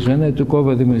employees when I took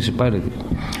over the municipality,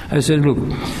 I said, look,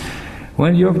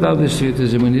 when you walk down the street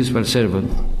as a municipal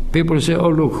servant, people say, oh,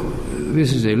 look,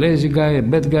 this is a lazy guy, a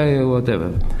bad guy, or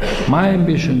whatever. My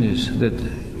ambition is that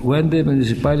when the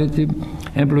municipality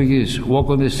employees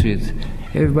walk on the street,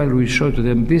 everybody will show to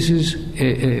them, this is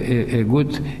a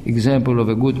good example of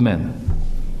a good man.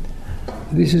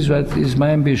 this is what is my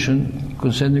ambition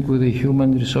concerning with the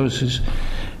human resources,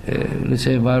 let's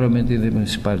say environment in the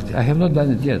municipality. I have not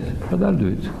done it yet, but I'll do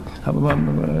it.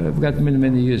 I've got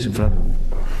many years in front of me.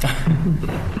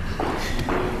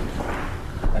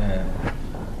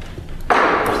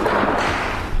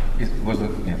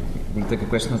 We'll take a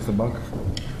question at the back.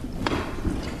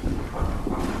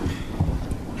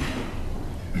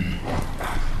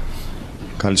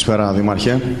 Καλησπέρα,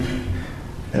 Δήμαρχε.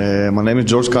 My name is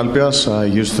George Kalpias. I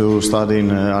used to study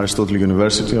in Aristotle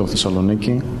University of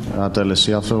Thessaloniki, at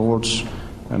LSE afterwards,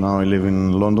 and now I live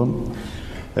in London.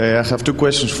 I have two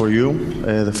questions for you.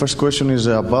 The first question is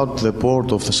about the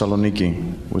port of Thessaloniki,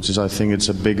 which is, I think, it's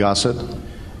a big asset.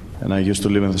 And I used to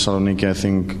live in Thessaloniki. I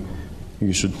think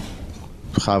you should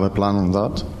have a plan on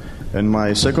that. And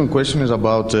my second question is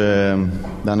about the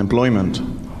unemployment,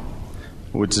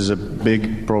 which is a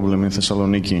big problem in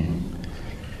Thessaloniki.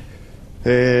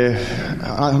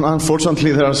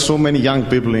 Unfortunately, there are so many young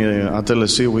people at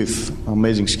LSE with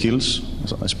amazing skills,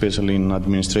 especially in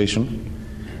administration.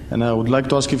 And I would like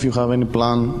to ask if you have any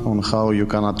plan on how you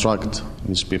can attract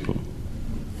these people.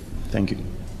 Thank you.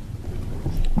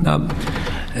 Now,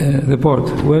 the port,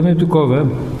 when we took over,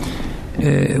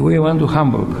 we went to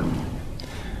Hamburg.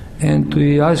 And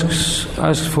we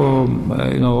asked for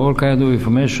all kind of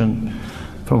information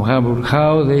from Hamburg,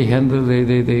 how they handle,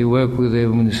 they work with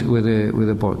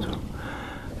the port.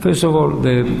 First of all,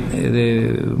 the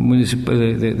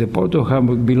port of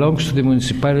Hamburg belongs to the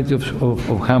municipality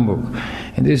of Hamburg,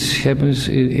 and this happens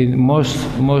in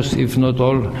most, if not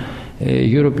all,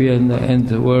 European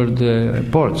and world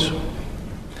ports.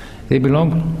 They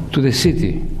belong to the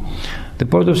city. The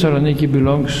port of Saloniki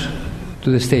belongs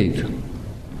to the state.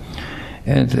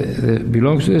 And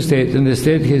belongs to the state, and the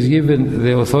state has given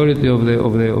the authority of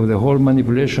the whole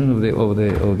manipulation of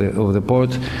the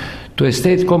port to a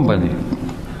state company.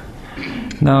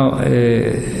 Now,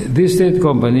 this state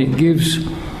company gives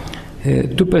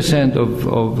 2%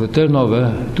 of the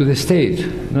turnover to the state,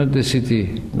 not to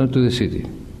the city.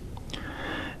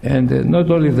 And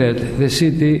not only that, the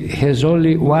city has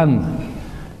only one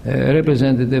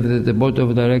representative at the board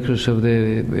of directors of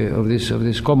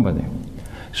this company.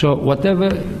 So whatever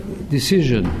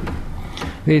decision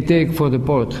they take for the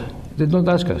port, they don't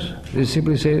ask us. They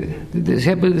simply say,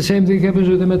 the same thing happens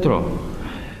with the metro.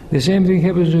 The same thing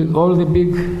happens with all the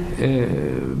big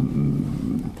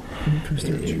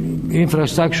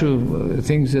infrastructure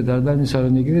things that are done in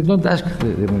Saloniki. They don't ask the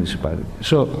municipality.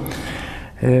 So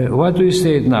what we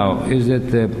state now is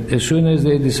that as soon as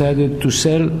they decided to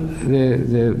sell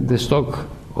the stock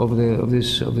of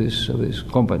this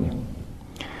company,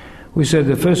 we said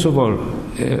that first of all,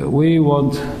 we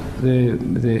want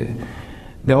the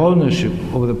ownership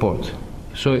of the port.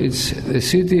 So it's a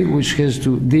city which has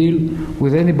to deal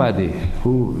with anybody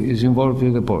who is involved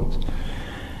with the port.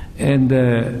 And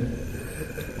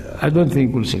I don't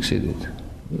think we'll succeed it.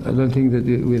 I don't think that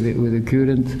with the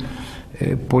current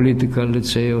political,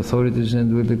 let's say, authorities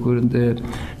and with the current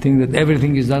thing that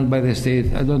everything is done by the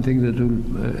state, I don't think that will,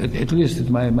 at least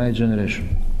in my generation.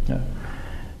 Yeah.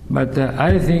 But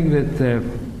I think that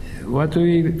what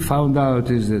we found out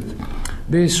is that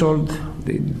they sold,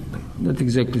 not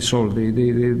exactly sold, they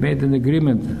made an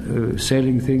agreement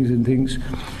selling things and things.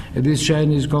 This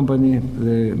Chinese company,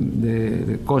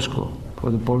 the COSCO,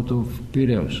 for the port of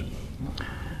Piraeus.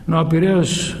 Now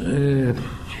Piraeus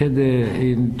had,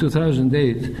 in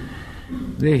 2008,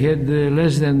 they had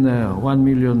less than 1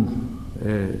 million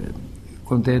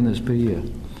containers per year.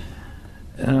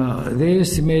 They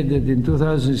estimate that in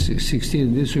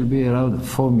 2016 this will be around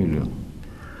 4 million.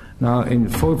 Now in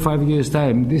 4 or 5 years'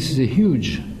 time, this is a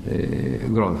huge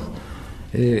growth.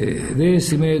 They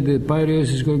estimate that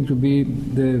Piraeus is going to be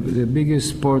the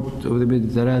biggest port of the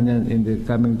Mediterranean in the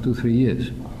coming 2-3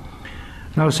 years.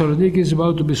 Now Saloniki is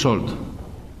about to be sold.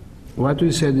 What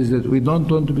we said is that we don't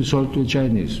want to be sold to the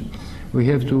Chinese. We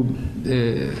have to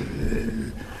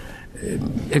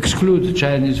exclude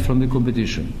Chinese from the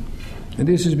competition. And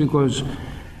this is because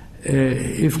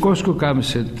if COSCO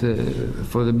comes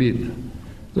for the bid,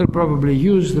 they'll probably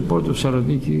use the port of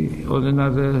Saloniki on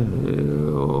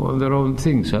on their own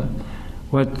things.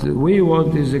 What we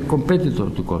want is a competitor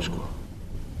to COSCO.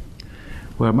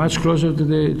 We are much closer to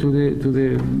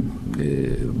the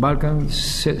Balkan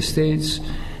states,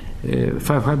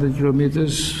 500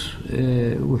 kilometers.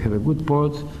 We have a good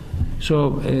port.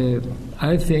 So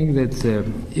I think that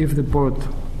if the port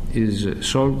is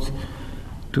sold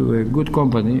to a good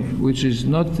company, which is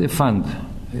not a fund,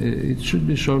 it should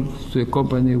be sold to a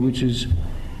company which is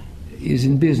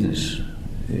in business,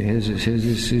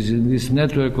 is in this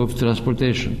network of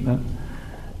transportation.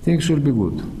 Things will be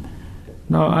good.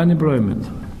 Now, unemployment,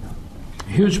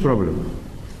 huge problem.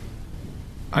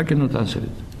 I cannot answer it.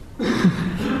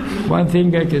 One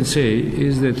thing I can say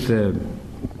is that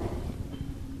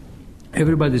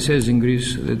everybody says in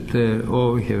Greece that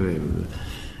we have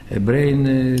a brain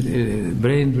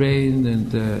drain,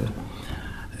 and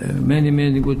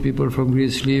many good people from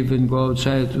Greece leave and go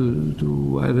outside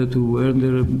to either to earn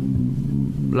their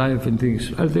life and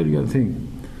things. I'll tell you one thing.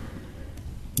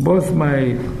 Both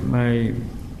my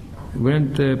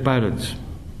grandparents,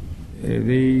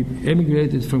 they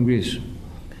emigrated from Greece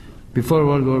before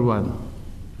World War I.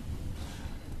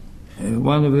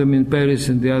 One of them in Paris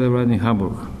and the other one in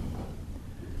Hamburg.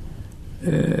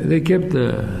 They kept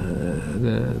the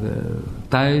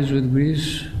ties with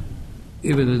Greece,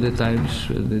 even at the times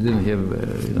when they didn't have,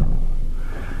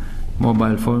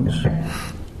 mobile phones.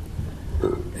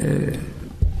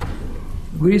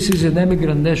 Greece is an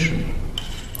immigrant nation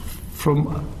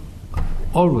from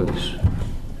always.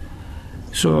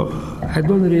 So I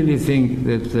don't really think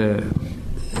that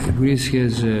Greece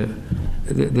has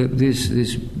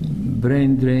this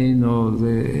brain drain or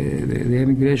the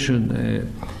immigration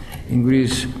in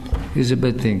Greece is a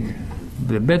bad thing.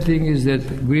 The bad thing is that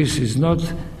Greece is not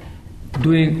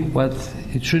doing what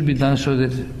it should be done so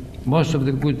that most of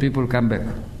the good people come back.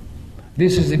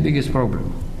 This is the biggest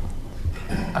problem.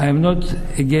 I am not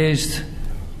against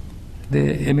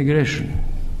the immigration,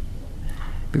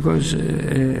 because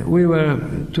we were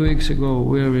 2 weeks ago,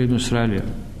 we were in Australia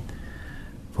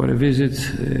for a visit,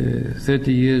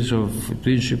 30 years of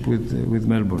twinship with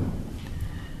Melbourne.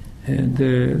 And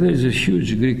there is a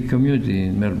huge Greek community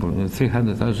in Melbourne,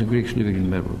 300,000 Greeks living in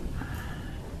Melbourne.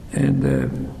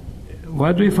 And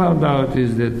what we found out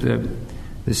is that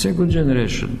the second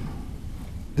generation,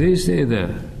 they stay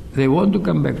there. They want to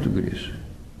come back to Greece,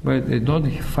 but they don't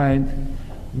find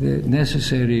the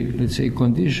necessary, let's say,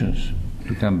 conditions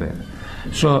to come back.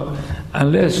 So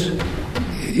unless,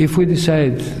 if we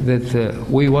decide that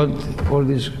we want all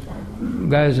these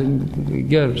guys and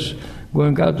girls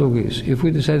going out of Greece, if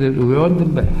we decide that we want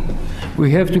them back,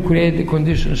 we have to create the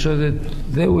conditions so that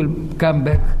they will come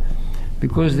back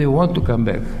because they want to come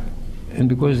back and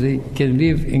because they can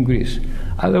live in Greece.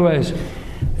 Otherwise,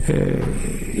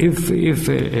 if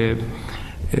a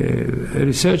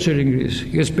researcher in Greece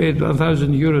gets paid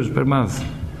 1,000 euros per month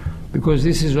because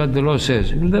this is what the law says,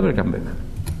 he will never come back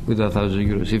with 1,000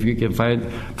 euros if you can find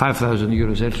 5,000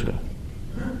 euros elsewhere.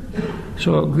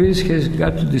 So Greece has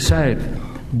got to decide,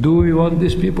 do we want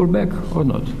these people back or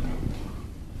not?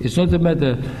 It's not a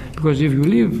matter, because if you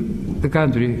leave the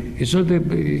country, it's not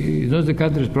the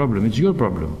country's problem, it's your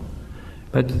problem.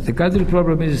 But the country's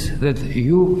problem is that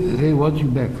they want you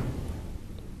back.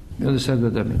 You understand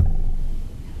what I mean?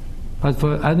 But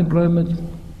for unemployment,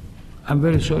 I'm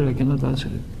very sorry, I cannot answer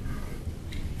it.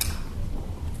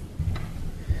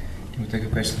 Can we take a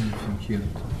question from here?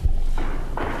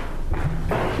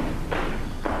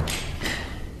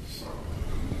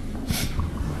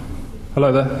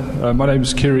 Hello there. My name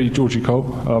is Kiri Georgie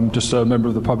Cole. I'm just a member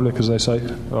of the public, as they say.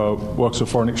 Works as a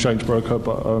foreign exchange broker,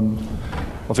 but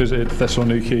I've visited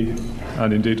Thessaloniki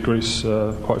and indeed Greece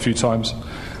quite a few times.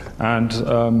 And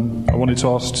I wanted to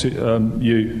ask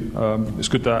you, it's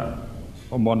good that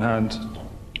on one hand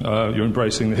you're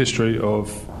embracing the history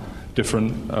of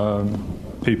different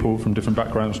people from different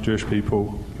backgrounds, Jewish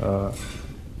people,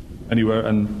 anywhere,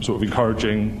 and sort of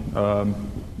encouraging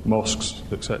mosques,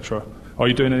 etc. Are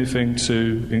you doing anything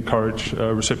to encourage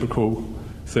a reciprocal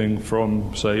thing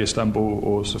from, say, Istanbul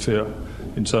or Sofia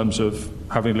in terms of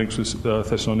having links with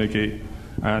Thessaloniki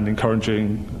and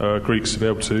encouraging Greeks to be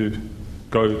able to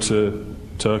go to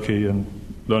Turkey and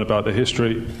learn about their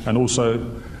history? And also,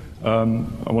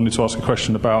 I wanted to ask a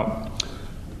question about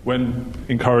when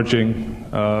encouraging,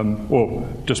 or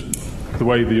just the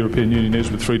way the European Union is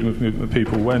with freedom of movement of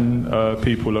people, when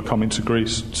people are coming to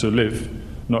Greece to live,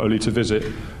 not only to visit,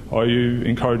 are you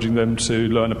encouraging them to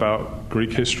learn about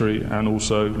Greek history and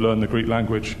also learn the Greek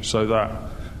language so that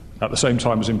at the same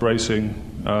time as embracing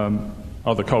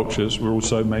other cultures, we're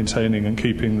also maintaining and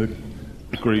keeping the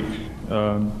Greek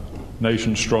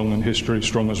nation strong and history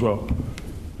strong as well?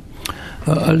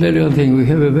 I'll tell you one thing. We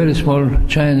have a very small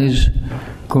Chinese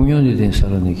community in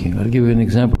Saloniki. I'll give you an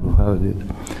example of how it is.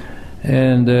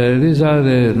 And these are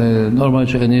the normal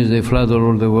Chinese. They fly all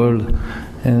over the world.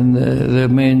 And their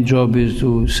main job is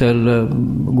to sell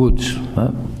goods.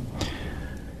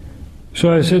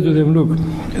 So I said to them, look,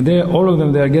 all of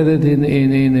them, they are gathered in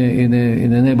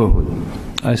a neighborhood.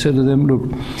 I said to them, look,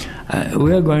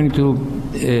 we are going to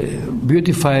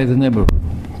beautify the neighborhood.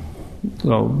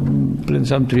 So plant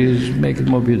some trees, make it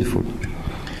more beautiful.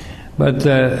 But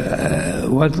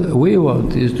what we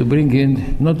want is to bring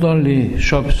in not only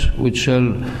shops which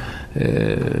sell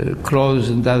clothes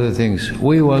and other things.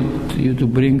 We want you to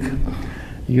bring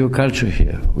your culture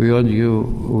here. We want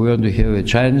to have a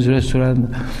Chinese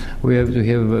restaurant. We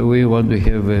want to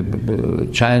have a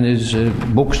Chinese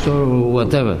bookstore or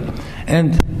whatever,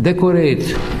 and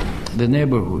decorate the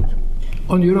neighborhood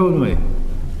on your own way.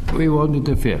 We won't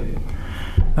interfere.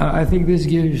 I think this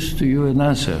gives to you an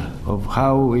answer of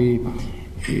how we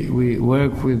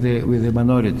work with the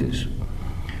minorities.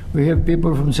 We have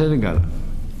people from Senegal.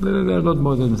 There are not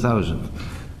more than 1,000.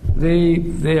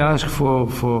 They ask for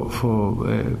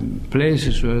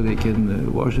places where they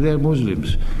can wash. They are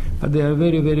Muslims, but they are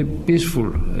very, very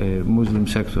peaceful Muslim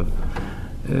sector.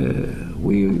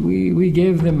 We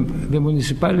gave them the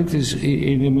municipalities.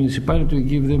 In the municipality, we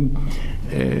give them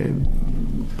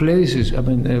places.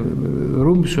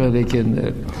 Rooms where they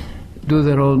can do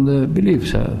their own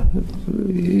beliefs.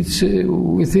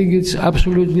 We think it's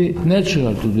absolutely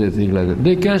natural to do a thing like that.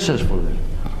 They curse us for that.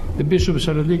 The Bishop of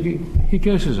Saloniki, he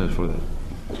curses us for that.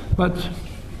 But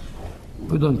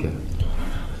we don't care.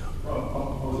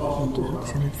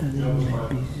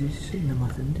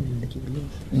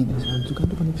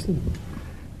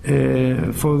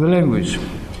 For the language,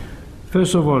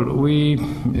 first of all, we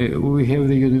have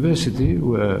the university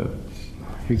where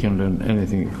you can learn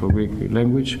anything for Greek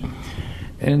language,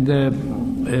 and there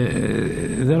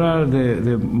are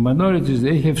the minorities.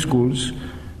 They have schools.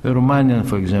 The Romanian,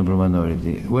 for example,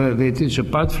 minority, where they teach,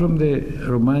 apart from the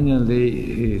Romanian,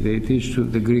 they teach to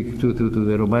the Greek, to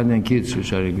the Romanian kids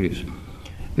which are in Greece.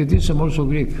 They teach them also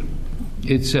Greek.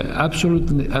 It's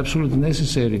absolutely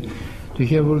necessary to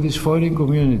have all these foreign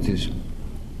communities,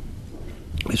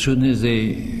 as soon as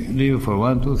they live for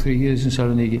 1, 2, 3 years in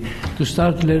Saloniki, to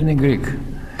start learning Greek.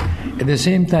 At the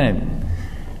same time,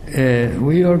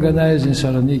 we organize in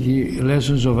Saloniki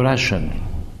lessons of Russian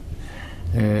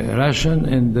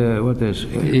and what else?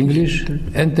 English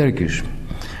and Turkish,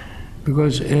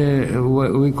 because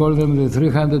we call them the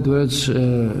 300 words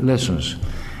lessons.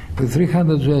 With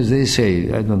 300 words, they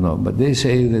say, I don't know, but they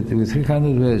say that with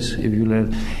 300 words, if you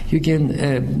learn, you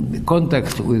can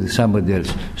contact with somebody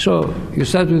else. So you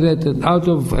start with that, and out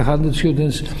of 100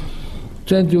 students,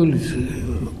 20 will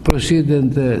proceed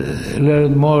and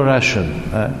learn more Russian.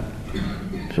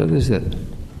 So that's that.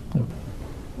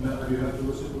 Have you had the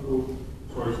reciprocal?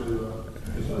 Sorry to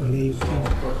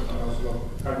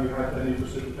have you had any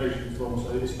reciprocation from,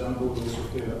 say, Istanbul or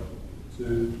Sofia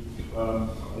to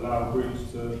allow Greeks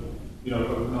to,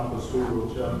 open up a school or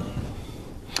church?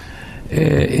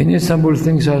 In Istanbul,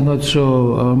 things are not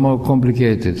so more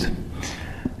complicated.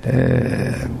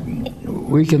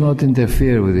 We cannot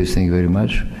interfere with this thing very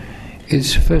much.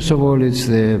 It's first of all, it's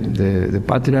the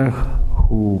patriarch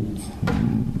who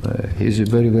is a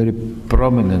very, very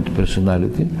prominent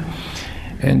personality,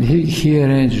 and he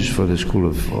arranges for the school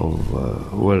of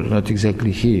well, not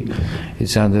exactly he,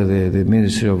 it's under the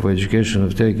Ministry of Education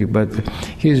of Turkey, but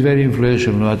he is very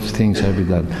influential in what things have been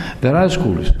done. There are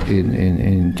schools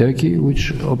in Turkey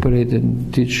which operate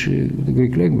and teach the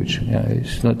Greek language. Yeah,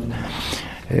 it's not.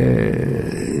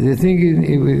 The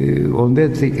thing on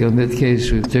that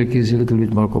case with Turkey is a little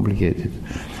bit more complicated,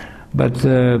 but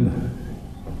the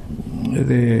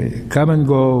come and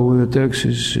go with the Turks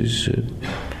is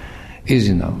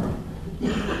easy now.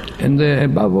 And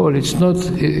above all, it's not.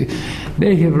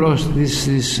 They have lost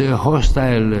this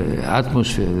hostile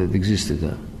atmosphere that existed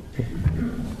there.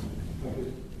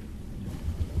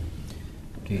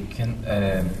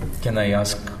 Can I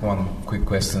ask one quick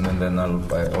question and then I'll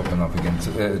open up again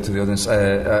to the audience?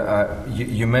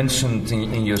 You mentioned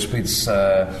in your speech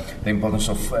the importance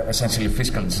of essentially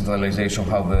fiscal decentralization,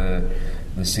 how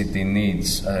the city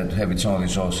needs to have its own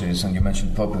resources, and you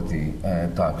mentioned property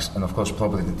tax, and of course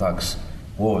property tax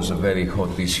was a very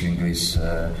hot issue in Greece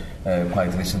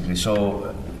quite recently.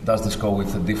 So does this go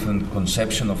with a different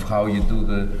conception of how you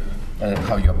do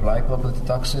how you apply property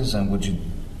taxes, and would you,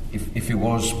 if it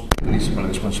was municipal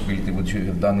responsibility, would you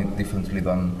have done it differently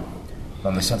than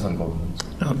the central government?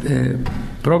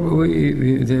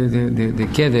 Probably the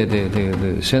CEDE,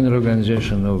 the central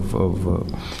organization of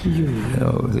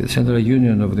the central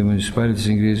union of the municipalities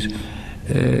in Greece,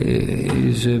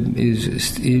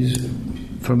 is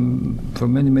for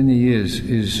many years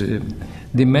is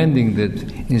demanding that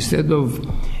instead of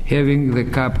having the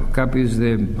cap is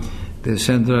the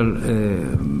central,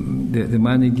 the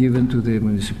money given to the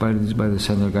municipalities by the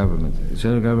central government. The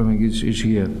central government gives each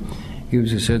year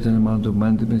gives a certain amount of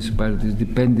money to municipalities,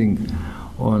 depending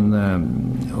on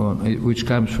which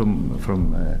comes from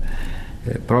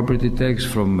property tax,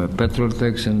 from petrol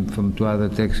tax, and from 2 other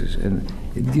taxes. And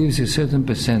it gives a certain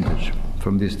percentage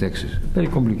from these taxes. Very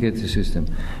complicated system.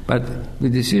 But the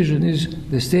decision is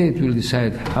the state will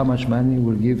decide how much money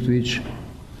will give to each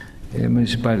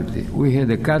municipality. We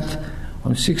had a cut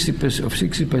on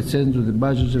 60% of the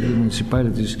budgets of the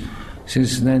municipalities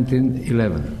since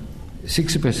 1911.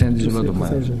 60% is a lot of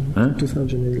money.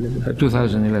 2011.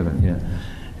 2011, yeah.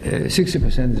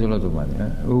 60% is a lot of money.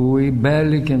 We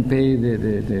barely can pay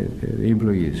the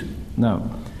employees. Now,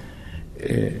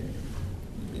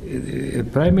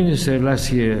 Prime Minister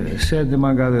last year said,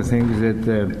 among other things,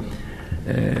 that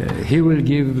he will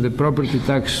give the property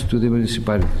tax to the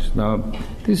municipalities. Now,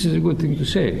 this is a good thing to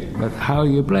say, but how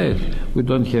you apply it? We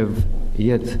don't have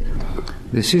yet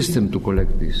the system to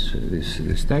collect this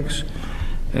tax,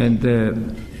 and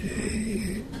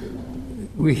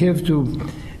we have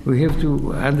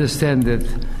to understand that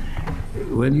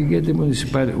when you get the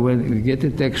municipality, when you get a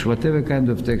tax, whatever kind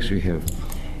of tax you have,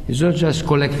 it's not just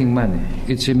collecting money.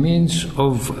 It's a means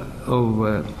of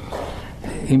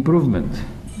improvement.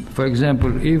 For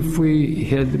example, if we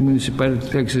had municipality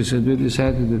taxes and we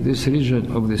decided that this region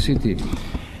of the city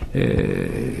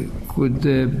could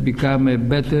become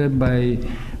better by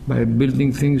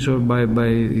building things or by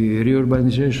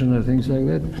reurbanization or things like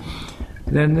that,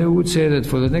 then we would say that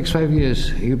for the next 5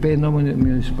 years you pay no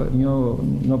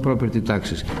property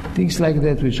taxes. Things like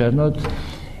that which are not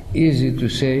easy to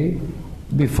say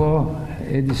before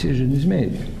a decision is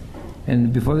made.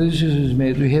 And before the decision is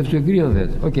made, we have to agree on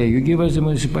that. Okay, you give us the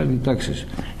municipality taxes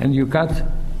and you cut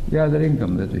the other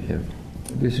income that we have.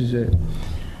 This is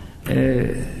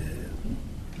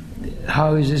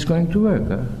how is this going to work?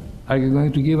 Huh? Are you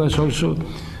going to give us also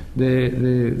the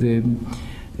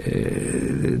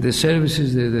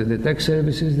services, the tax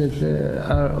services that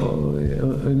are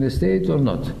in the state or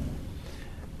not?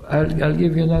 I'll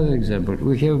give you another example.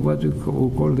 We have what we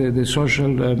call the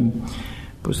social, the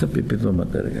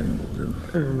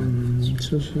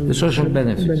social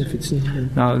benefits.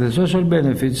 Now, the social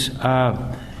benefits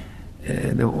are,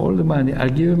 all the money are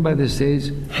given by the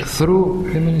states through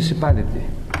the municipality.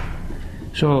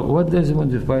 So what does the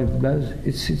municipality do?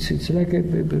 It's like a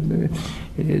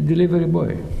delivery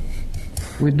boy.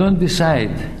 We don't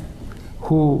decide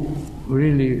who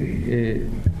really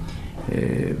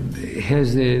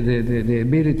has the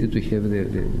ability to have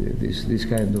this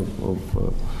kind of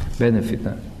benefit.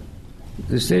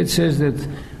 The state says that,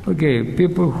 okay,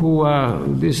 people who are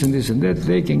this and this and that,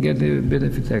 they can get the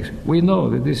benefit tax. We know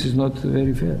that this is not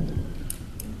very fair,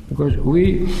 because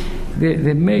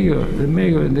the mayor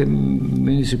and the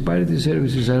municipality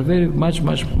services are very much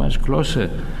closer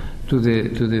to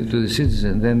the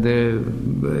citizen than the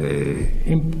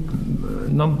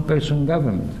non-person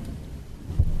government.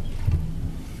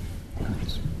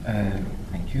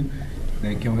 Thank you.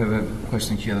 Can we have a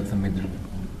question here at the middle?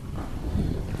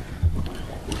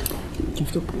 Και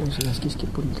αυτό που μας ασκήσει και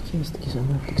πολιτική αστικής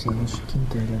ανάπτυξης, να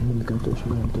κινείται με μικρότερους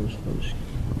φόρους.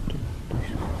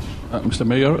 Mr.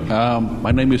 Mayor,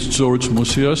 my name is George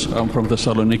Mousios. I'm from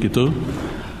Thessaloniki too.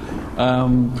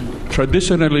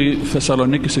 Traditionally,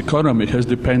 Thessaloniki's economy has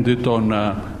depended on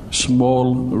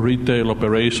small retail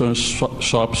operations,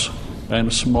 shops,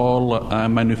 and small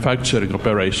manufacturing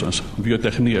operations,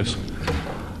 βιοτεχνίες.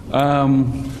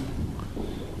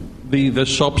 The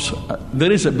shops,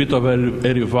 there is a bit of a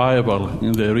revival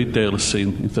in the retail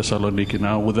scene in Thessaloniki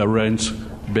now, with the rents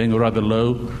being rather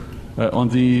low. On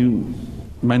the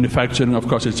manufacturing, of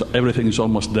course, everything is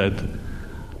almost dead.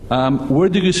 Where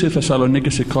do you see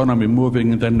Thessaloniki's economy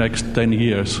moving in the next 10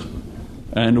 years?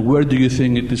 And where do you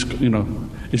think it is,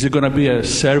 is it going to be a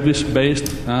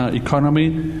service-based economy?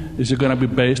 Is it going to be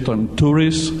based on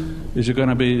tourists? Is it going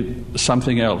to be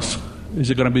something else? Is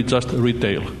it going to be just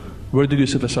retail? Where do you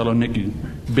see Thessaloniki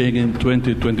being in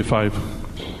 2025?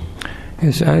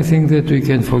 Yes, I think that we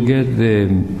can forget the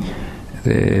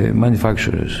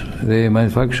manufacturers. The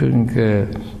manufacturing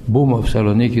boom of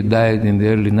Thessaloniki died in the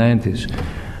early 90s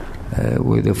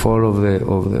with the fall of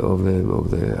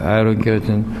the Iron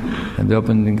Curtain and the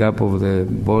opening up of the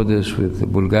borders with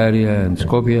Bulgaria and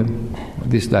Skopje.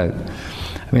 This died.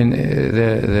 I mean,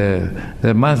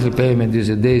 the monthly payment is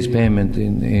a day's payment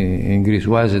in Greece,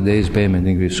 was a day's payment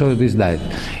in Greece. So this died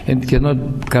and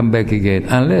cannot come back again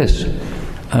unless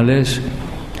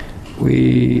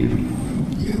we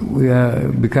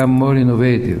become more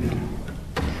innovative.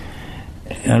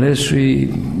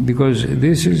 Because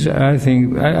this is, I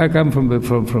think, I come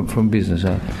from business.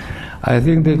 I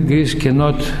think that Greece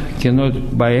cannot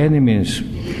by any means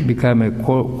become a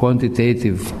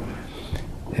quantitative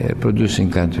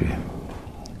producing country.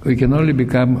 We can only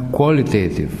become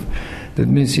qualitative. That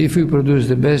means if we produce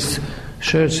the best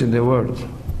shirts in the world,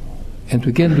 and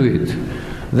we can do it,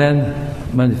 then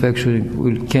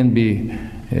manufacturing can be.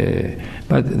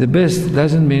 But the best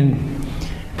doesn't mean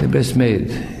the best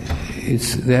made.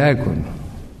 It's the icon.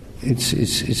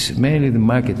 It's mainly the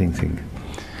marketing thing.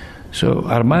 So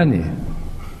Armani,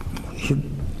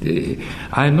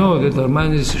 I know that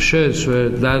Armani's shirts were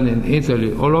done in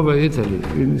Italy, all over Italy,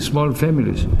 in small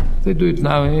families. They do it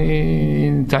now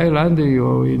in Thailand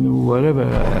or in wherever,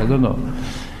 I don't know.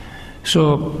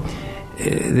 So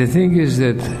the thing is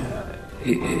that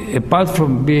apart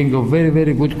from being of very,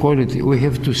 very good quality, we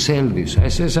have to sell this. I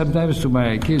say sometimes to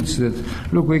my kids that,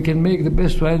 look, we can make the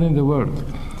best wine in the world.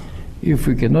 If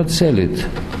we cannot sell it,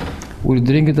 we'll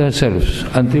drink it ourselves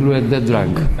until we're dead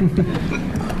drunk.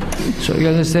 So you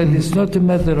understand, it's not a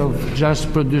matter of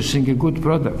just producing a good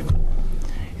product.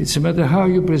 It's a matter how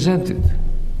you present it.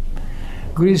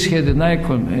 Greece had an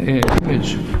icon,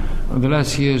 image of the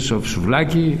last years of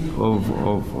Souvlaki, of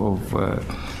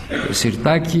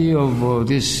Sirtaki, of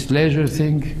this leisure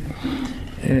thing.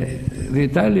 The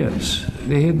Italians,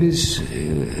 they had this,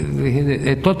 they had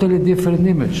a totally different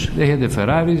image. They had the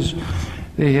Ferraris,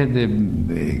 they had the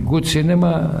good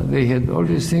cinema, they had all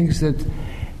these things that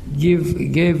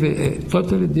gave a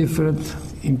totally different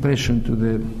impression to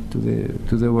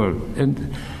the world.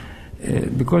 And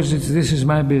because this is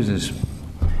my business,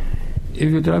 if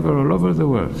you travel all over the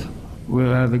world,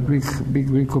 where are the big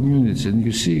Greek communities, and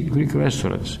you see Greek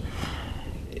restaurants,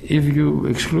 if you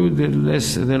exclude the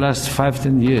last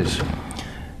 5-10 years,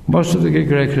 most of the Greek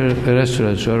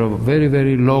restaurants are of very,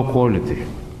 very low quality.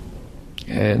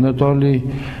 Not only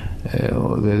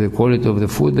the quality of the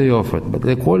food they offered, but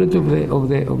the quality of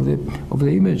the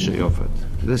image they offered,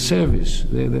 the service,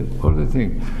 all the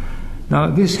thing. Now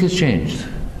this has changed.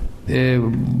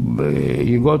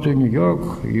 You go to New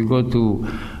York, you go to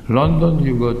London,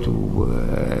 you go to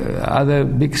other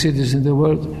big cities in the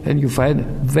world, and you find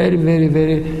very, very,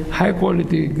 very high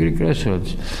quality Greek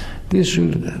restaurants. This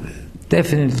will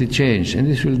definitely change, and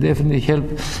this will definitely help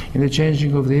in the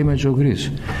changing of the image of Greece.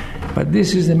 But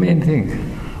this is the main thing.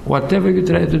 Whatever you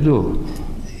try to do,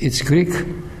 it's Greek,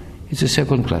 it's a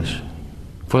second class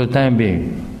for the time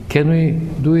being. Can we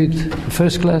do it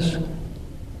first class?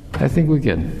 I think we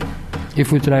can,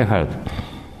 if we try hard.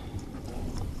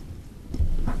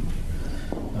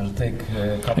 I'll take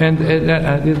a couple. And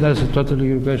that's a totally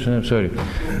your question, I'm sorry.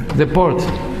 The port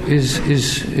is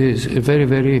very,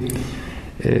 very...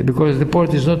 because the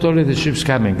port is not only the ships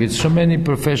coming, it's so many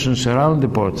professions around the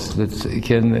port that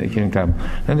can come.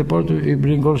 And the port will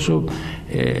bring also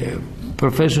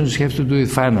professions have to do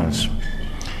with finance.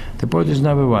 The port is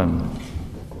number one.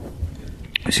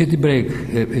 City break,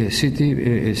 a city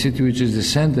which is the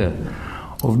center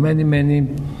of many,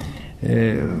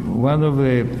 one of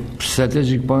the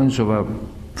strategic points of our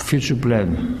future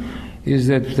plan is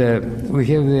that we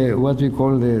have what we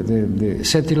call the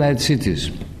satellite cities.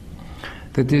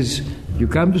 That is, you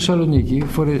come to Saloniki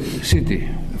for a city,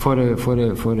 for a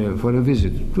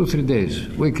visit, 2-3 days,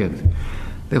 weekend.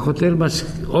 The hotel must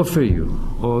offer you,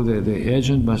 or the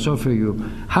agent must offer you,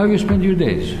 how you spend your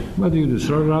days. What do you do?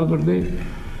 Stroll around all day?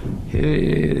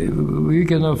 We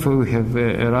can offer. We have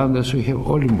around us. We have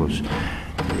Olympus.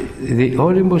 The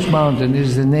Olympus mountain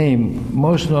is the name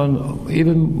most known,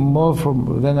 even more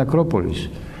than Acropolis,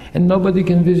 and nobody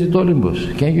can visit Olympus.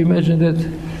 Can you imagine that?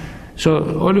 So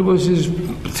Olympus is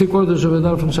 3/4 of an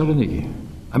hour from Saloniki.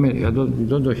 I mean, you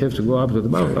don't have to go up to the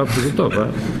mountain, up to the top,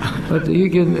 huh? But you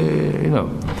can,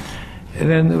 And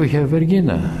then we have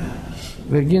Vergina.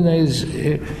 Vergina is,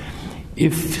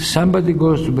 if somebody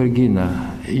goes to Vergina,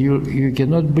 you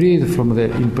cannot breathe from the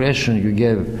impression you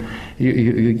get.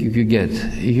 You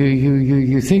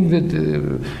think that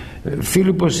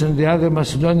Philippos and the other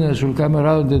Macedonians will come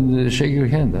around and shake your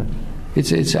hand. Huh?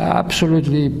 It's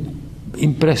absolutely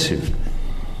impressive.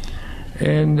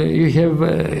 And you have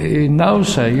in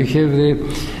Nausa, you have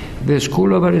the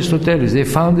school of Aristoteles. They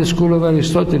found the school of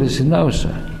Aristoteles in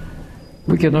Nausa.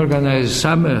 We can organize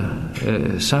summer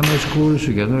schools,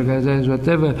 we can organize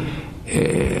whatever,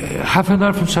 half an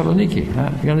hour from Saloniki.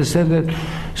 You understand that?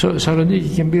 So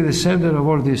Saloniki can be the center of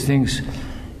all these things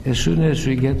as soon as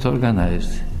we get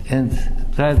organized and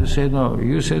try to say, no,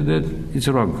 you said that, it's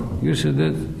wrong. You said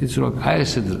that, it's wrong. I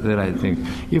said the right thing.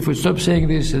 If we stop saying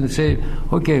this and say,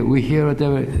 okay, we hear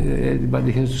whatever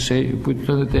everybody has to say, put it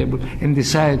on the table and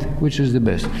decide which is the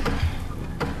best.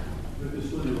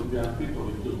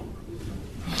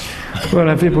 Well,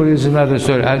 Amphipolis is another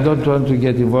story. I don't want to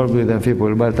get involved with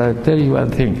Amphipolis, but I'll tell you one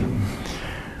thing.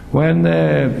 When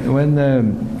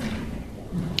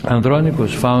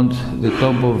Andronicus found the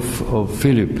tomb of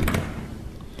Philip,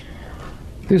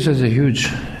 this was a huge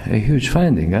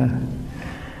finding. Huh?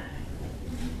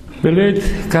 The late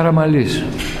Karamanlis,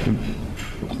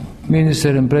 minister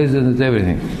and president and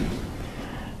everything.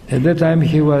 At that time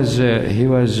he was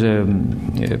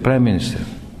prime minister.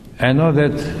 I know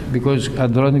that because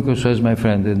Andronikos was my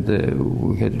friend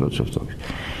and we had lots of talks.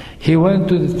 He went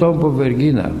to the tomb of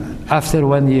Vergina after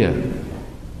 1 year.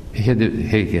 He had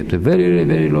a very,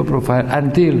 very low profile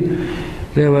until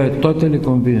they were totally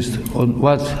convinced on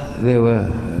what there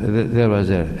was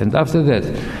there. And after that,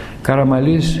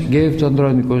 Karamanlis gave to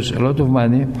Andronikos a lot of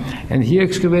money, and he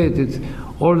excavated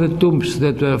all the tombs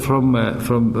that were from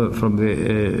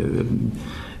the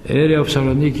area of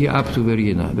Saloniki up to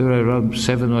Vergina. There were around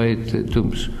 7 or 8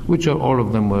 tombs, which all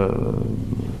of them were.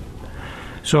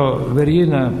 So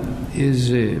Vergina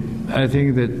is, I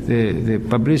think that the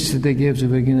publicity they gave to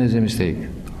Vergina is a mistake.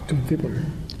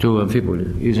 To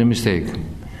Amphipoli is a mistake,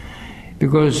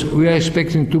 because we are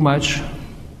expecting too much,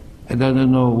 and I don't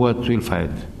know what we'll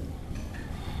find.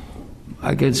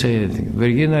 I can't say anything.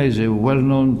 Vergina is a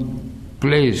well-known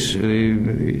place.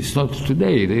 It's not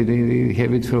today. They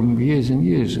have it from years and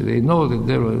years. They know that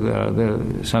there are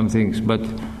some things, but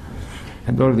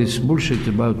and all this bullshit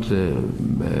about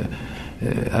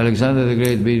Alexander the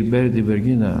Great being buried in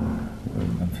Vergina,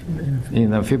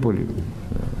 in Amphipoli,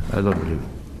 I don't believe it.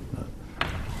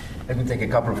 Let me take a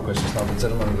couple of questions now. The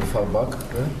gentleman in the far back.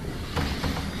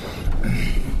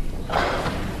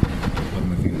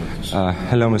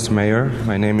 Hello, Mr. Mayor.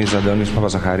 My name is Adonis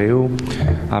Papazachariou.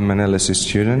 I'm an LSE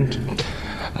student.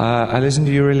 I listened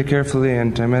to you really carefully,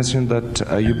 and I mentioned that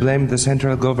you blamed the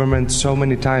central government so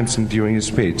many times during your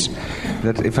speech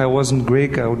that if I wasn't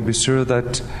Greek, I would be sure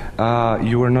that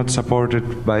you were not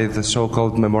supported by the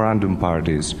so-called memorandum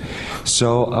parties.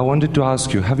 So I wanted to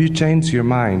ask you, have you changed your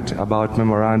mind about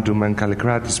memorandum and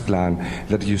Kallikratis plan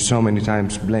that you so many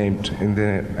times blamed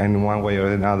in one way or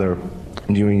another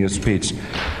during your speech?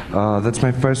 That's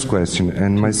my first question.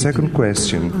 And my second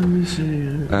question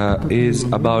is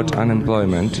about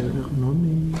unemployment.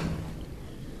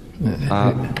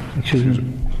 Excuse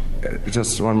me.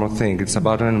 Just one more thing. It's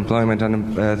about unemployment.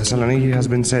 Thessaloniki has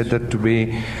been said that to be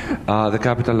the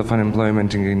capital of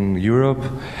unemployment in Europe.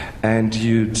 And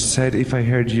you said, if I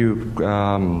heard you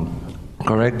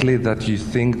correctly, that you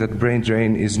think that brain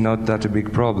drain is not that a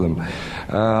big problem.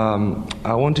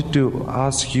 I wanted to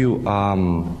ask you,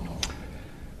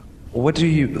 what do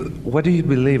you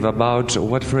believe about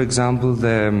what, for example,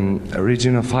 the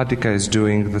region of Attica is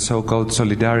doing, the so-called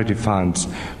solidarity funds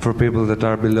for people that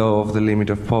are below of the limit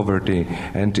of poverty?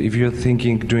 And if you're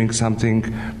thinking doing something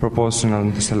proportional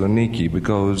in Thessaloniki,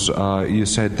 because you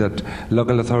said that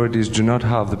local authorities do not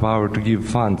have the power to give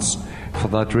funds for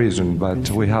that reason, but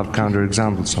we have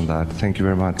counterexamples on that. Thank you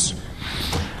very much.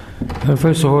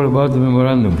 First of all, about the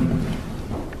memorandum.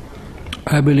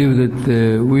 I believe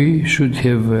that we should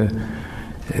have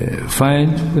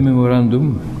find the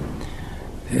memorandum,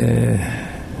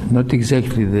 not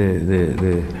exactly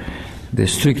the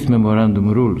strict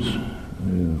memorandum rules,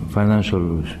 financial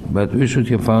rules, but we should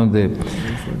have found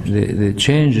the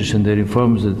changes and the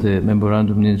reforms that the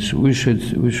memorandum needs. We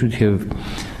should have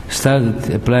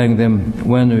started applying them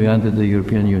when we entered the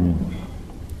European Union.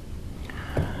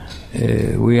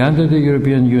 We entered the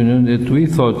European Union that we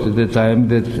thought at the time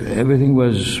that everything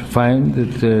was fine,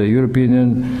 that the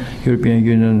European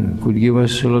Union could give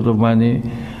us a lot of money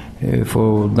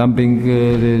for dumping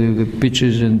the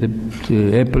peaches and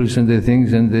the apples and the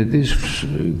things, and that this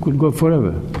could go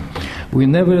forever. We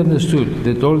never understood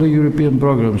that all the European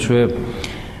programs were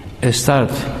a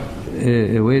start,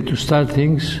 a way to start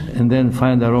things and then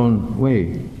find our own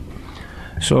way.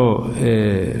 So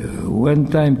when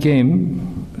time came,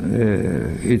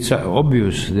 it's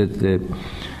obvious that the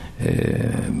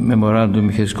memorandum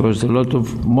has caused a lot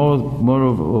of more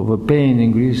of a pain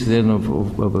in Greece than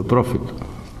of a profit.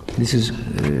 This is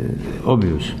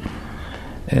obvious,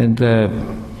 and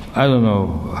I don't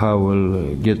know how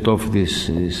we'll get off this.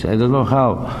 I don't know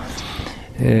how.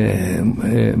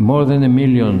 More than a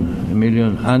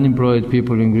million unemployed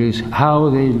people in Greece. How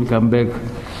they will come back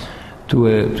to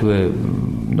a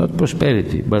not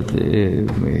prosperity, but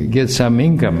get some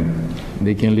income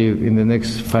they can live in the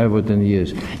next 5 or 10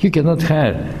 years. You cannot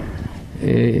hire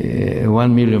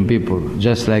 1 million people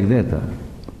just like that.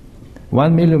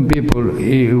 1 million people,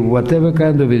 whatever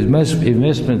kind of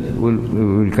investment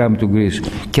will come to Greece,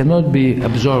 cannot be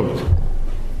absorbed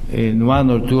in 1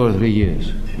 or 2 or 3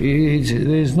 years. There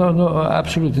is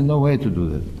absolutely no way to do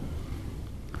that.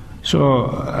 So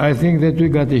I think that we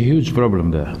got a huge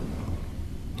problem there.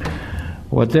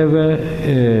 Whatever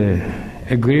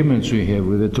agreements we have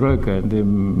with the Troika and the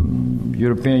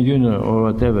European Union or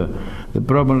whatever, the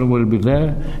problem will be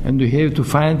there, and we have to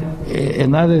find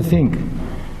another thing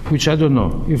which I don't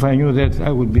know. If I knew that,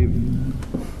 I would be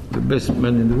the best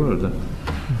man in the world.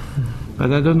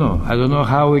 But I don't know. I don't know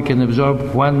how we can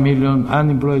absorb 1 million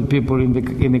unemployed people in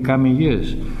the coming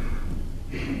years.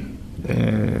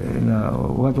 Now,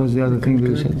 what was the other thing that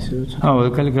you said? Oh,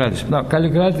 Kallikratis. Now,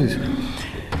 Kallikratis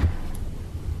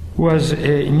was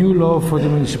a new law for the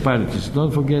municipalities.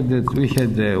 Don't forget that we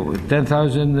had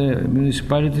 10,000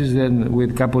 municipalities, then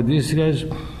with Kapodistrias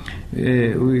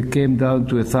we came down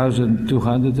to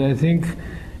 1,200, I think,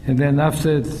 and then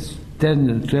after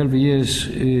 10, 12 years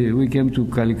we came to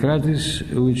Kallikratis,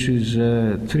 which is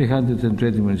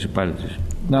 320 municipalities.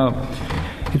 Now,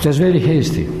 it was very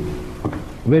hasty,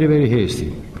 very, very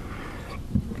hasty.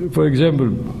 For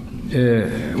example,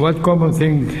 what common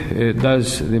thing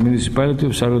does the municipality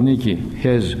of Saloniki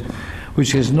has,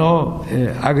 which has no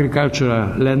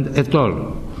agricultural land at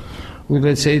all, with,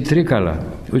 let's say, Trikala,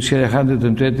 which has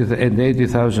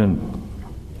 180,000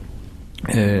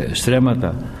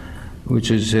 stremata,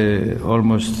 which is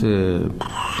almost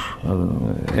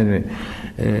anyway,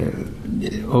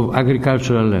 of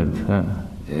agricultural land.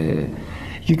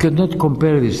 You cannot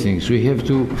compare these things. We have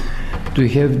to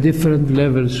have different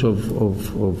levels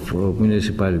of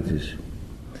municipalities,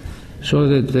 so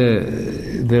that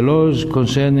the laws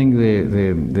concerning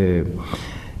the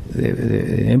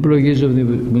employees of the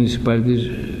municipalities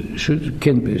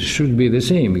should be the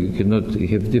same. You cannot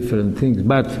have different things.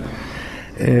 But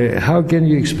how can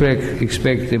you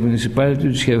expect a municipality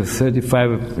which have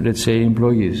 35, let's say,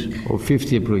 employees, or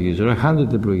 50 employees, or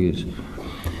 100 employees,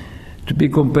 to be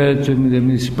compared to the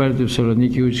municipality of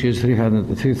Saloniki, which has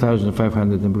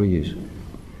 3,500 employees?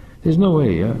 There's no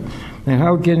way. Yeah? And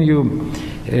how can you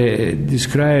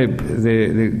describe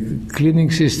the cleaning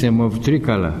system of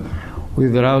Trikala,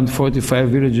 with around 45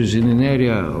 villages in an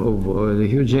area of a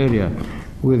huge area,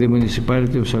 with the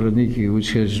municipality of Saloniki,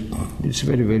 which it's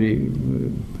very, very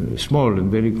small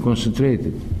and very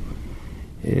concentrated?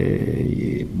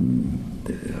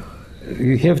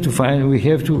 We have to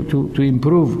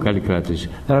improve Kallikratis.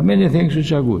 There are many things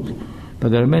which are good,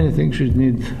 but there are many things which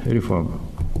need reform.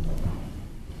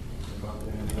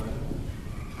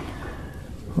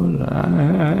 Well,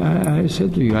 I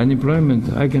said to you,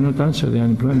 unemployment, I cannot answer the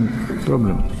unemployment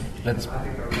problem.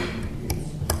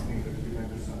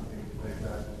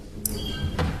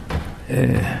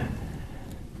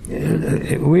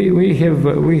 We have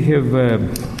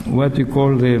what we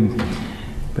call the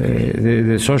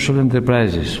social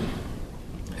enterprises,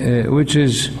 which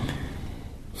is,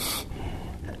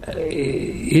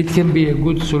 it can be a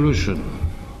good solution,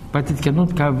 but it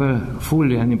cannot cover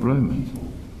fully unemployment.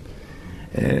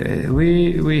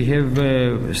 We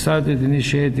have started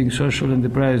initiating social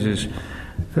enterprises,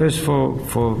 first for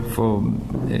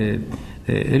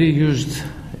reused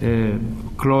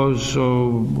clothes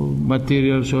or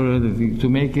materials or anything, to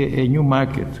make a new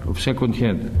market of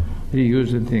second-hand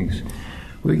reused and things.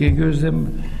 We can use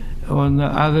them on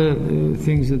other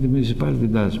things that the municipality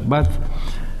does. But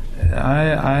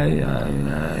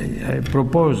I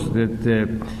propose that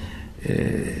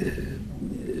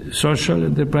social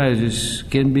enterprises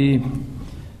can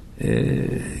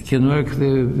work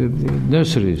the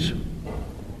nurseries.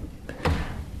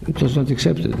 It was not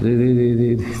accepted.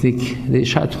 They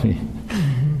shot me,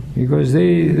 because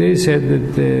they said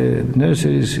that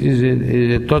nurseries is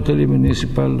a totally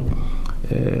municipal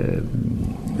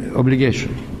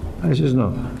obligation. I says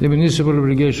no. The municipal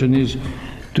obligation is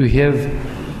to have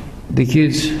the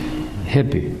kids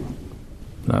happy.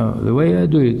 Now, the way I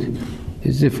do it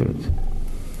is different.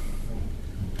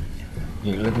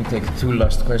 Yeah, let me take two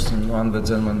last questions. One, the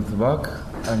gentleman at the back,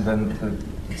 and then the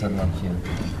gentleman here.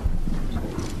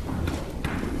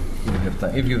 You have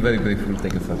time. If you're very brief, we'll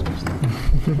take a first question.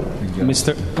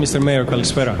 Mr. Mayor,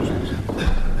 Kalispera.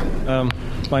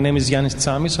 My name is Yanis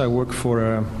Tsamis. I work for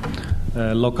a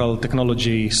local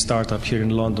technology startup here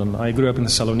in London. I grew up in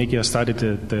Thessaloniki. I studied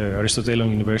at the Aristotelian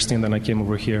University, and then I came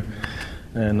over here,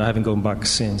 and I haven't gone back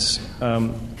since.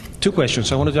 Two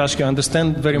questions. I wanted to ask you. I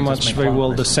understand very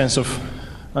well the sense of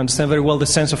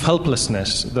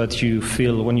helplessness that you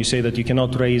feel when you say that you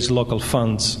cannot raise local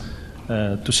funds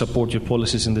to support your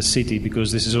policies in the city,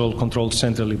 because this is all controlled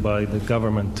centrally by the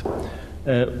government.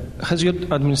 Has your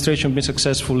administration been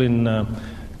successful in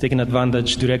taking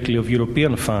advantage directly of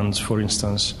European funds, for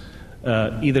instance,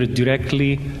 either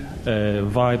directly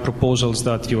via proposals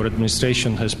that your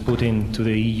administration has put into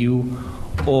the EU,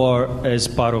 or as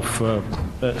part of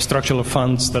structural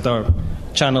funds that are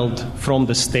channeled from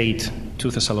the state to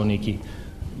Thessaloniki?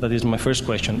 That is my first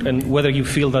question. And whether you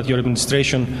feel that your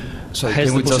administration has the possibility...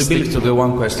 Can we just stick to the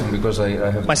one question, because I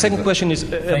have... My second question is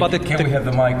about the... Can we have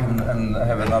the mic and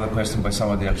have another question by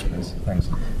somebody else, please? Thanks.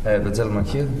 The gentleman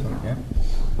here.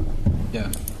 Yeah.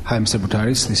 Hi, Mr.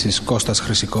 Boutaris. This is Kostas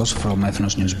Chrysikos from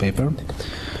Ethnos newspaper.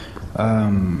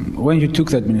 When you took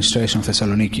the administration of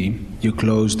Thessaloniki, you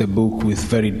closed the book with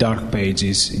very dark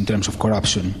pages in terms of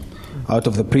corruption. Out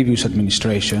of the previous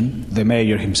administration, the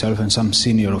mayor himself and some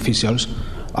senior officials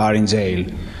are in jail.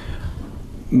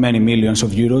 Many millions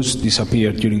of euros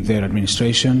disappeared during their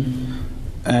administration,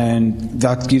 and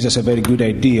that gives us a very good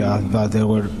idea that there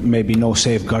were maybe no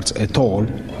safeguards at all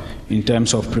in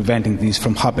terms of preventing this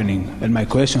from happening. And my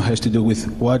question has to do with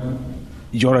what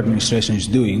your administration is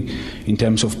doing in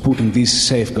terms of putting these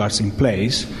safeguards in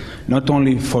place, not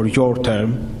only for your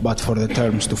term, but for the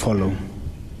terms to follow.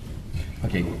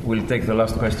 Okay, we'll take the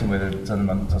last question with the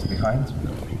gentleman just behind.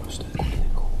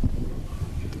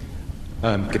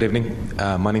 Good evening.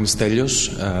 My name is Stelios.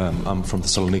 I'm from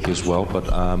Thessaloniki as well,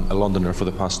 but I'm a Londoner for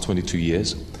the past 22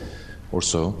 years or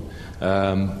so.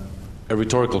 A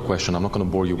rhetorical question. I'm not going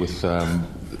to bore you with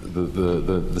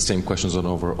the same questions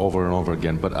over and over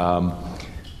again, but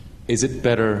is it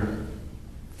better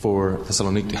for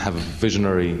Thessaloniki to have a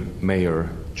visionary mayor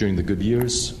during the good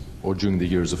years or during the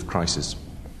years of crisis?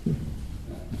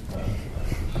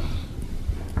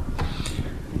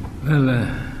 Well,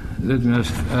 let me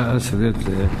answer that.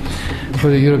 For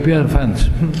the European funds,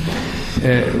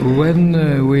 when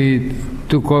we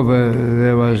took over,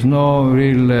 there was no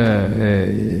real,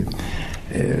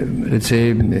 let's say,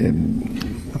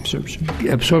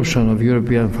 absorption of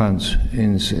European funds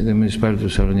in the municipality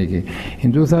of Thessaloniki.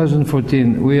 In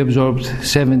 2014, we absorbed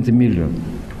 70 million,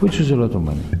 which is a lot of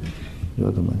money.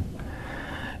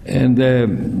 And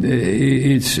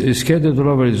it's scattered all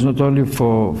over. It's not only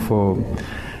for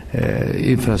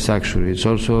infrastructure. It's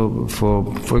also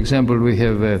for example, we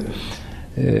have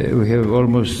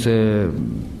almost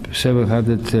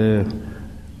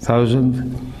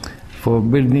 700,000 for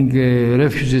building a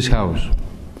refugees house,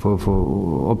 for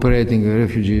operating a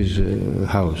refugees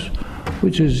house,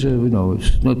 which is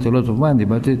it's not a lot of money,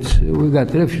 but we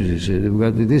got refugees.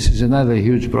 This is another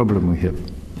huge problem we have.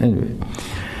 Anyway,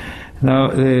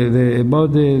 now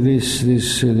about this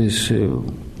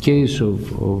case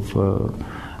of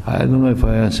I don't know if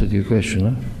I answered your question,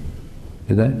 huh?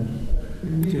 Did I?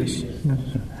 Yes.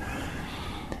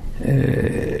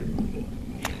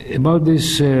 About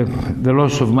this, the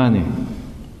loss of money.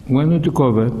 When we took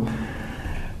over,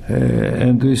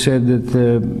 and we said that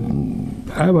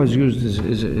I was used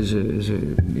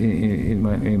in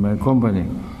my company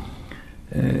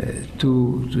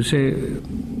to say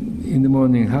in the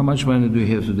morning, how much money do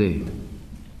you have today,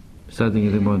 starting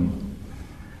in the morning?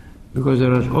 Because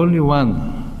there was only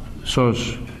one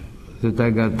source that I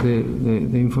got the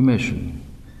information.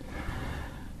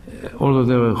 Although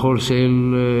there were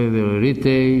wholesale, there were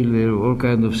retail, there were all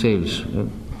kinds of sales. In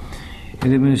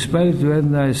the municipality,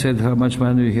 when I said how much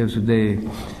money we have today,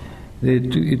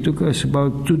 it took us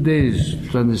about 2 days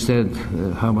to understand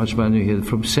how much money we had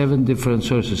from 7 different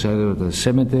sources, either the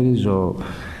cemeteries or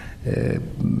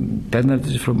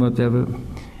penalties from whatever.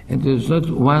 And there's not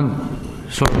one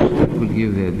source that would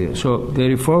give the idea. So the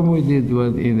reform we did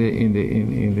in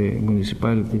the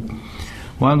municipality,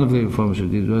 one of the reforms we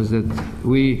did was that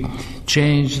we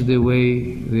changed the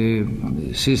way the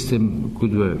system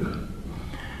could work.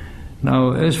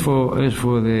 Now, as for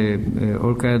the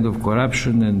all kind of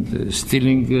corruption and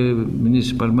stealing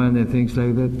municipal money and things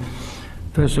like that,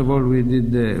 first of all, we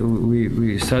did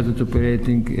we started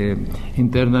operating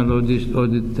internal audit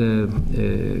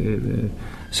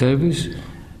service,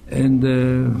 and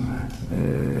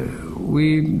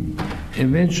we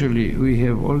eventually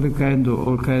have all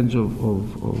kinds of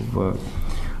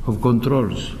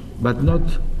controls, but not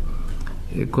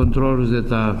controls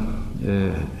that are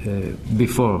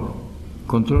before.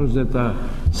 Controls that are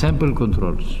sample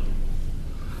controls.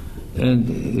 And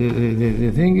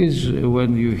the thing is,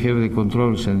 when you have the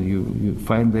controls and you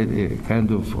find that a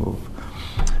kind of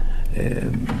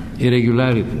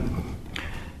irregularity,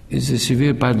 it's a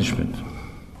severe punishment.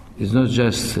 It's not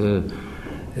just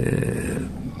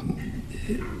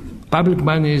public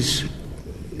money is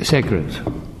sacred.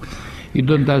 You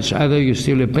don't touch, either you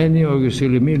steal a penny or you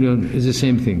steal $1 million, it's the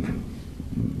same thing.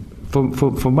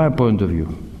 From my point of view,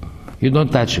 you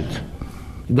don't touch it.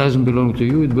 It doesn't belong to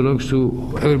you, it belongs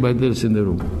to everybody else in the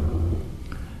room.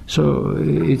 So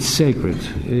it's sacred.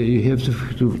 You have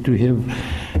to have,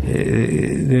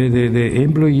 the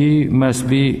employee must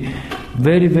be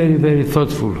very, very, very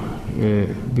thoughtful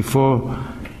before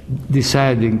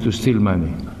deciding to steal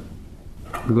money.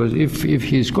 Because if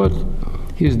he's caught,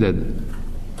 He's dead.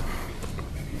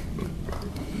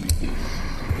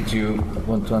 Did you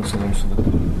want to answer also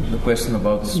the question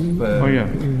about...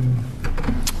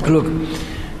 Look,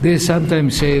 they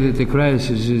sometimes say that the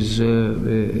crisis is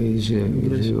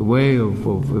a way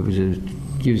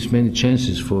gives many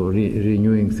chances for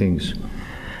renewing things.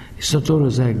 It's not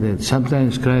always like that.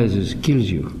 Sometimes crisis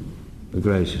kills you, the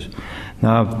crisis.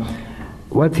 Now,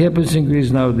 what happens in Greece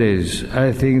nowadays,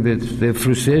 I think that the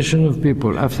frustration of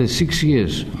people after 6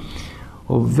 years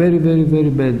of very, very, very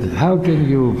bad, how can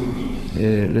you,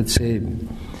 let's say,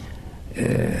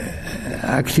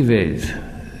 activate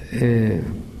a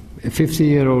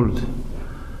 50-year-old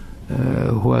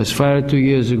who was fired 2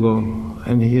 years ago,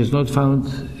 and he has not found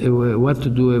what to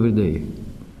do every day.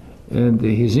 And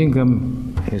his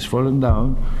income has fallen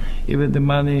down. Even the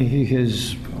money he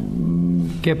has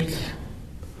kept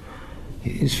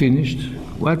is finished.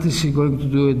 What is he going to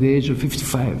do at the age of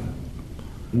 55, at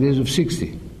the age of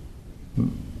 60?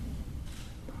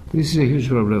 This is a huge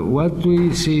problem. What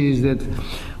we see is that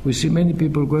we see many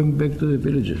people going back to the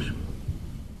villages.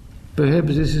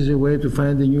 Perhaps this is a way to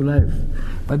find a new life,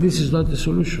 but this is not the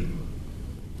solution.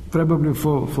 Probably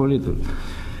for little.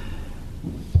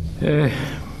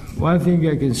 One thing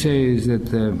I can say is that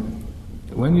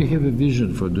when you have a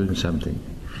vision for doing something,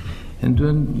 and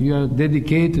when you are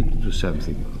dedicated to do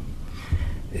something,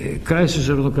 crisis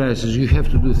or no crisis, you have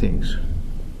to do things.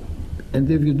 And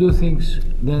if you do things,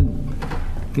 then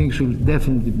things will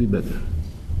definitely be better.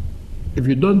 If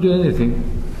you don't do anything,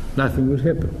 nothing will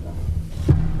happen.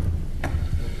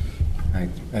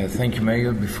 Thank you,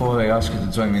 Mayor. Before I ask you to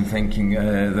join me in thanking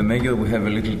the Mayor, we have a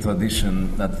little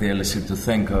tradition at the LSE to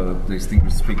thank our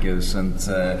distinguished speakers and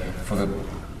for the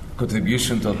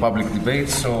contribution to our public debate.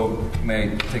 So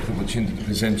may I take the opportunity to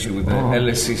present you with the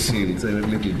LSE seal. It's a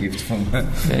little gift from,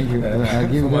 thank you.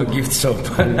 From our gift shop.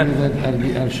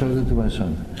 I'll show that to my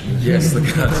son. Yes, the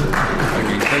cat.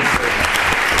 Okay, thank you.